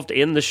involved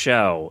in the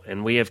show,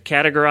 and we have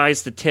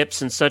categorized the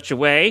tips in such a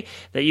way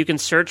that you can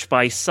search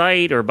by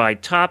site or by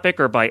topic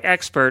or by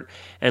expert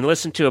and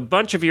listen to a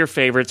bunch of your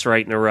favorites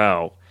right in a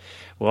row.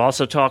 We'll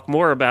also talk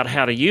more about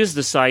how to use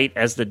the site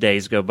as the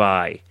days go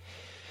by.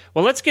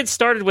 Well, let's get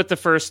started with the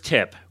first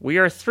tip. We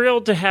are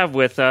thrilled to have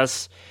with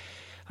us,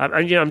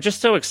 I'm just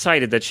so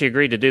excited that she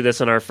agreed to do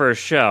this on our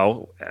first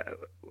show.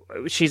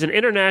 She's an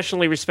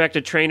internationally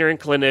respected trainer and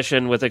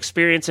clinician with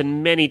experience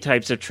in many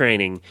types of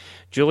training.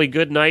 Julie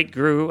Goodnight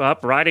grew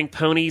up riding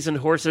ponies and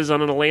horses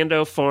on an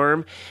Orlando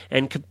farm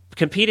and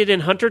competed in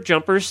hunter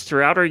jumpers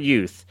throughout her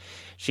youth.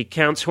 She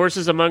counts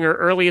horses among her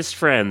earliest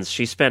friends.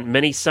 She spent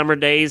many summer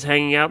days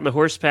hanging out in the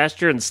horse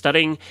pasture and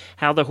studying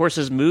how the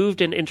horses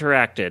moved and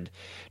interacted.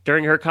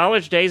 During her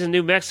college days in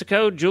New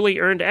Mexico, Julie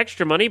earned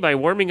extra money by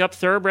warming up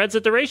thoroughbreds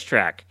at the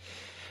racetrack.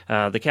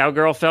 The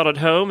cowgirl felt at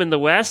home in the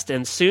West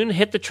and soon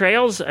hit the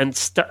trails and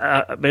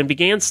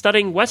began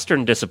studying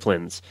Western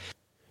disciplines.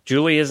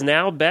 Julie is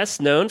now best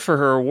known for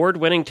her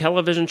award-winning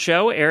television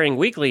show airing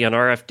weekly on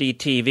RFD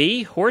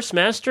TV, Horse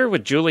Master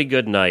with Julie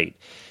Goodnight.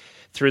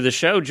 Through the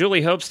show,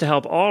 Julie hopes to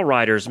help all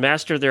riders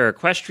master their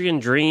equestrian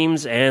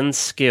dreams and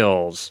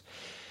skills.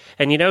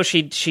 And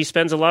she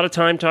spends a lot of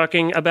time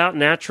talking about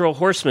natural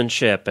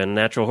horsemanship, and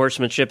natural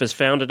horsemanship is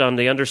founded on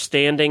the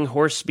understanding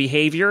horse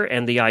behavior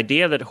and the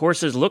idea that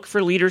horses look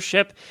for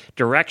leadership,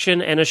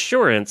 direction, and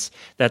assurance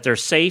that they're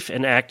safe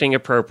and acting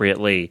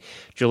appropriately.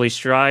 Julie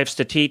strives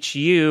to teach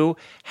you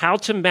how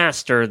to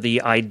master the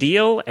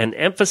ideal and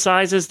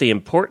emphasizes the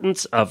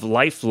importance of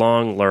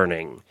lifelong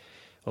learning.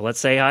 Well, let's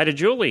say hi to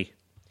Julie.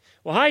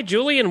 Well, hi,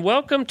 Julie, and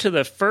welcome to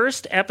the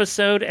first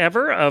episode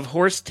ever of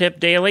Horse Tip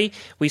Daily.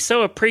 We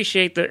so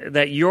appreciate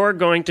that you're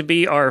going to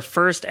be our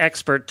first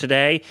expert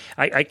today.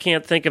 I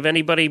can't think of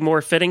anybody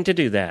more fitting to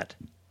do that.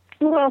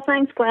 Well,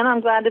 thanks, Glenn.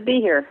 I'm glad to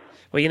be here.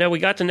 Well, we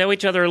got to know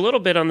each other a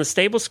little bit on the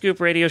Stable Scoop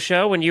radio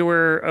show when you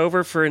were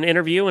over for an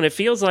interview, and it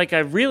feels like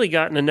I've really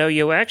gotten to know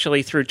you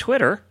actually through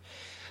Twitter.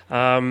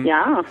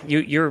 Yeah.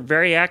 You're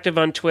very active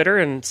on Twitter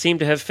and seem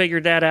to have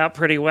figured that out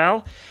pretty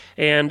well.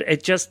 And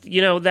it just,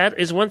 that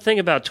is one thing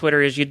about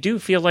Twitter is you do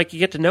feel like you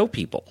get to know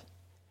people.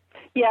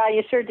 Yeah,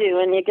 you sure do,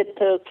 and you get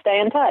to stay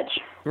in touch.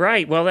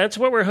 Right. Well, that's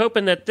what we're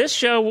hoping that this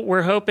show,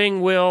 we're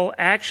hoping will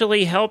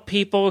actually help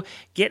people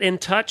get in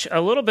touch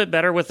a little bit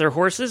better with their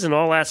horses and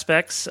all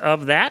aspects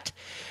of that.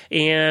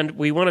 And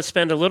we want to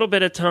spend a little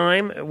bit of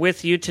time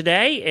with you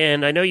today.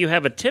 And I know you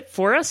have a tip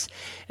for us.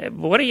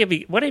 What have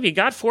you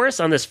got for us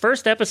on this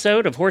first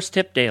episode of Horse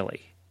Tip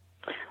Daily?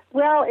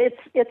 Well,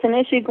 it's an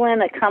issue, Glenn,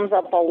 that comes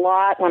up a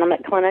lot when I'm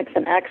at clinics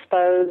and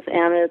expos,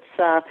 and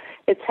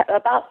it's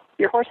about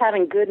your horse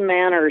having good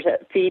manners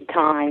at feed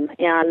time.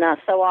 And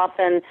so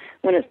often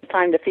when it's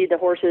time to feed the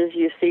horses,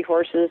 you see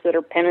horses that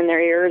are pinning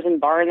their ears and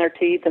baring their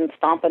teeth and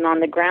stomping on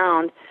the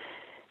ground.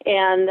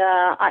 And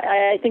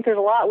I think there's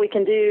a lot we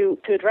can do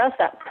to address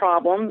that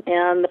problem.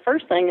 And the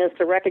first thing is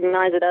to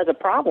recognize it as a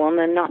problem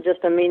and not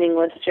just a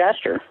meaningless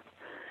gesture.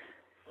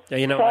 I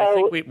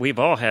think we've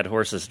all had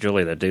horses,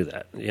 Julie, that do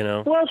that,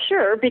 Well,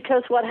 sure,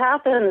 because what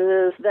happens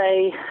is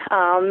they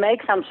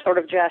make some sort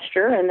of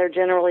gesture, and they're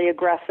generally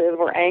aggressive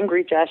or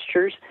angry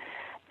gestures,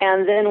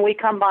 and then we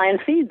come by and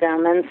feed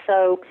them. And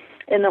so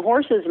in the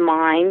horse's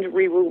mind,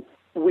 we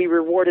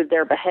rewarded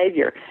their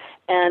behavior.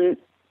 And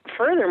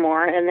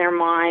furthermore, in their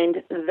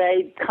mind,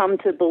 they come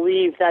to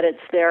believe that it's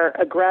their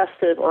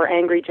aggressive or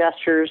angry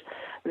gestures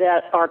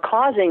that are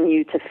causing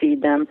you to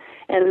feed them.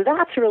 And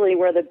that's really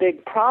where the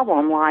big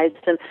problem lies.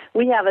 And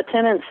we have a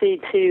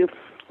tendency to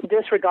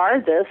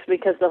disregard this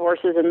because the horse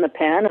is in the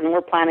pen and we're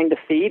planning to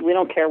feed. We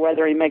don't care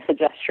whether he makes a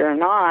gesture or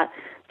not.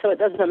 So it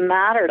doesn't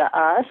matter to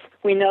us.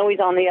 We know he's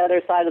on the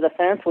other side of the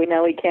fence. We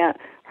know he can't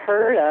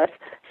hurt us,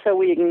 so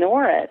we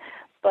ignore it.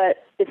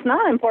 But it's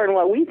not important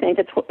what we think.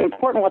 It's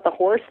important what the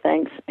horse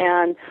thinks.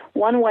 And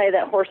one way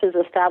that horses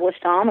establish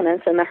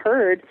dominance in the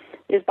herd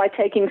is by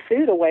taking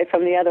food away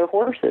from the other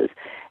horses.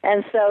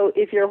 And so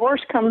if your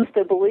horse comes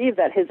to believe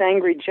that his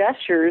angry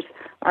gestures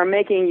are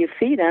making you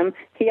feed him,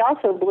 he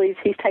also believes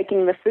he's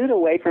taking the food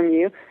away from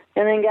you.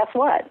 And then guess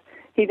what?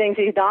 He thinks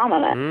he's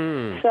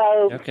dominant.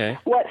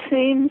 What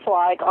seems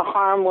like a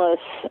harmless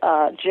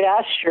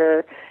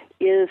gesture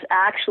is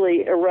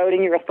actually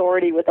eroding your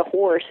authority with the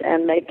horse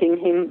and making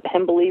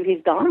him believe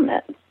he's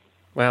dominant.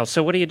 Wow.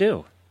 So what do you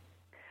do?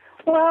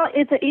 Well,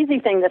 it's an easy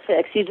thing to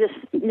fix. You just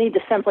need to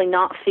simply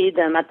not feed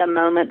them at the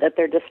moment that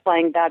they're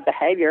displaying bad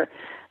behavior.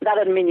 That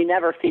doesn't mean you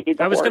never feed the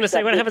horse. I was going to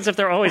say, what happens if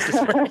they're always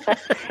displaying?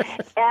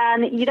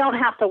 And you don't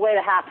have to wait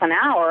a half an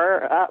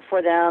hour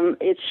for them.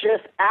 It's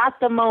just at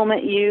the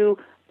moment you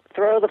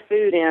throw the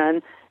food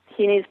in,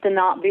 he needs to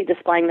not be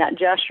displaying that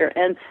gesture.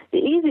 And the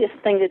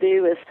easiest thing to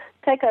do is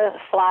take a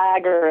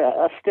flag or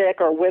a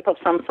stick or whip of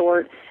some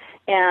sort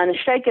and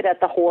shake it at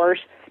the horse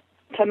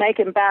to make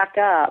him back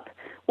up.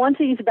 Once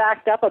he's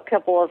backed up a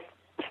couple of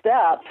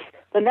steps,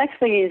 the next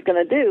thing he's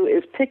going to do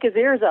is pick his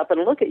ears up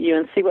and look at you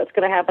and see what's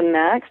going to happen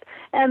next.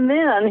 And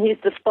then he's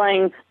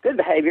displaying good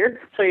behavior,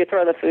 so you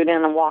throw the food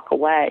in and walk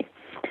away.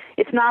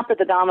 It's not that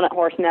the dominant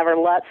horse never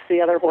lets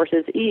the other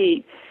horses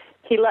eat.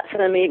 He lets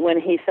them eat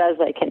when he says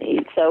they can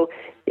eat. So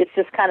it's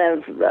just kind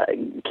of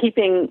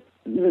keeping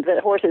the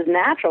horse's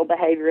natural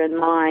behavior in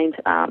mind,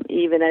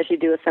 even as you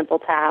do a simple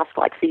task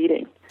like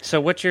feeding. So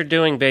what you're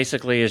doing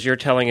basically is you're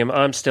telling him,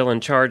 I'm still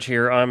in charge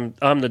here. I'm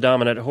the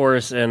dominant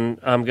horse, and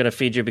I'm going to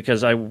feed you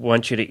because I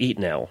want you to eat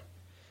now.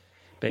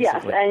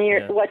 Basically.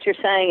 Yes, and what you're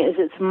saying is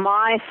it's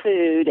my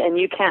food, and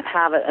you can't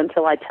have it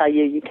until I tell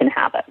you you can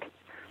have it.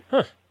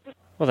 Huh.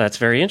 Well, that's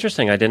very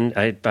interesting. I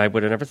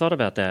would have never thought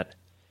about that.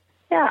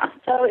 Yeah,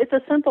 so it's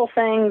a simple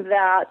thing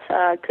that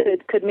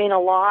could mean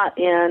a lot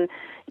in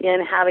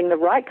having the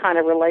right kind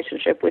of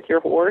relationship with your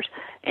horse,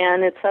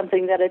 and it's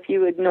something that if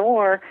you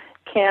ignore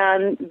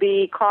can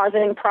be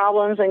causing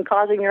problems and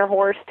causing your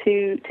horse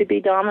to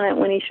be dominant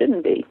when he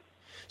shouldn't be.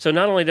 So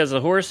not only does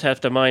the horse have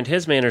to mind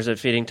his manners at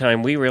feeding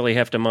time, we really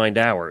have to mind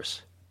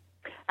ours.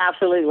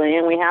 Absolutely,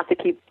 and we have to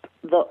keep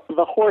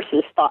the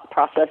horse's thought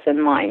process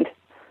in mind.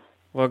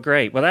 Well,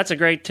 great. Well, that's a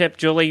great tip,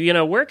 Julie.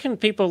 Where can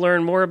people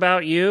learn more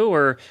about you,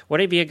 or what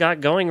have you got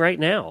going right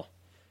now?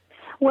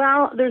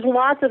 Well, there's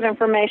lots of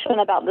information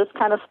about this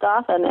kind of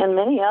stuff and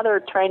many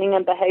other training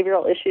and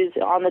behavioral issues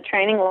on the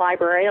training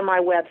library on my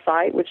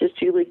website, which is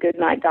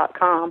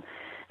juliegoodnight.com.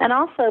 And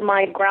also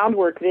my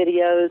groundwork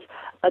videos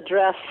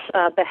address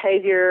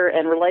behavior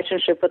and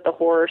relationship with the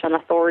horse and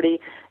authority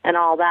and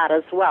all that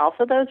as well.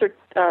 So those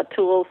are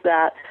tools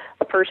that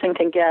a person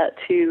can get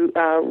to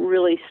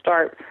really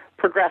start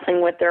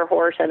progressing with their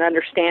horse and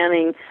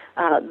understanding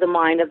the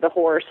mind of the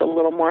horse a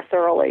little more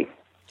thoroughly.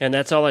 And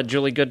that's all at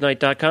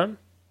juliegoodnight.com?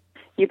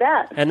 You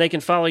bet. And they can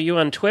follow you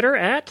on Twitter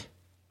at?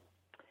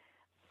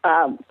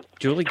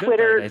 Julie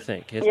Twitter, Goodnight, I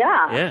think.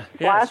 Yeah.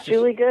 Slash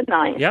Julie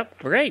Goodnight. Yep,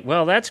 great.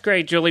 Well, that's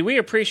great, Julie. We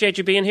appreciate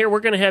you being here.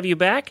 We're going to have you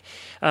back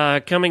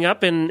coming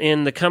up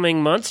in the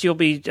coming months. You'll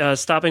be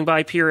stopping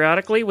by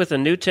periodically with a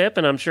new tip,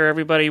 and I'm sure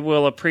everybody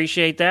will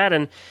appreciate that.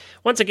 And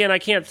once again, I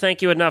can't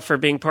thank you enough for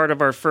being part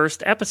of our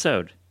first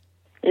episode.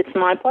 It's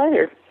my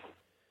pleasure.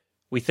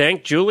 We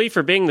thank Julie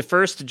for being the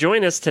first to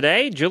join us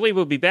today. Julie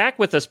will be back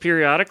with us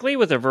periodically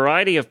with a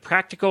variety of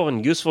practical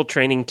and useful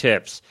training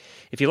tips.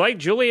 If you like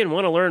Julie and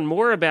want to learn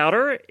more about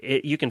her,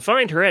 you can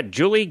find her at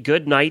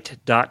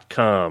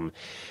juliegoodnight.com.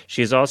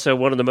 She is also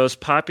one of the most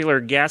popular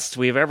guests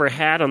we've ever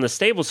had on the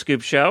Stable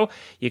Scoop Show.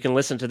 You can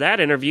listen to that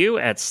interview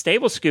at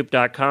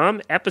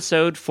stablescoop.com,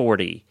 episode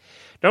 40.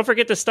 Don't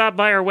forget to stop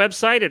by our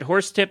website at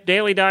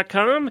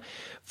horsetipdaily.com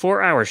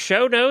for our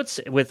show notes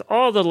with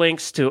all the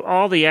links to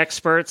all the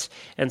experts,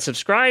 and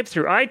subscribe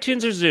through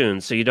iTunes or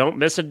Zune so you don't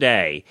miss a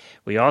day.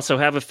 We also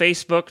have a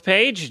Facebook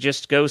page.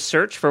 Just go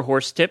search for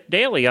Horse Tip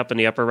Daily up in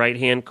the upper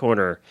right-hand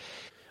corner.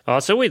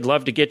 Also, we'd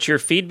love to get your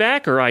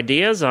feedback or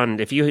ideas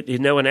on if you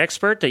know an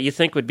expert that you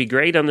think would be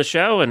great on the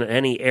show in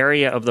any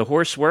area of the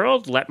horse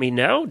world. Let me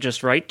know.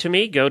 Just write to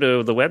me. Go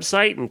to the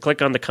website and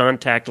click on the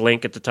contact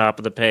link at the top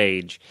of the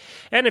page.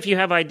 And if you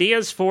have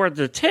ideas for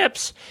the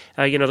tips,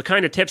 the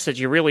kind of tips that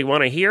you really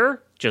want to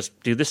hear,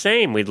 just do the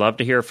same. We'd love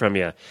to hear from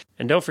you.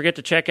 And don't forget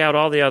to check out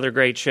all the other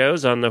great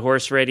shows on the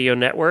Horse Radio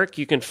Network.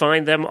 You can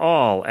find them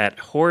all at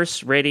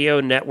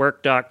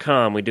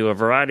horseradionetwork.com. We do a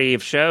variety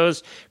of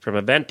shows, from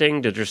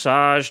eventing to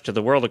dressage to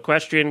the World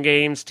Equestrian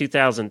Games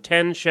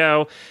 2010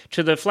 show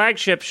to the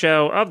flagship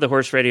show of the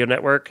Horse Radio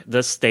Network,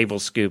 the Stable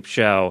Scoop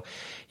Show.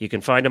 You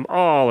can find them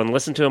all and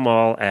listen to them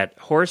all at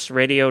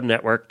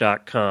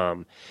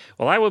horseradionetwork.com.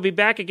 Well, I will be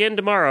back again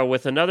tomorrow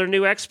with another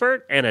new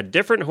expert and a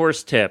different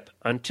horse tip.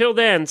 Until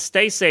then,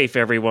 stay safe,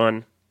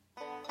 everyone.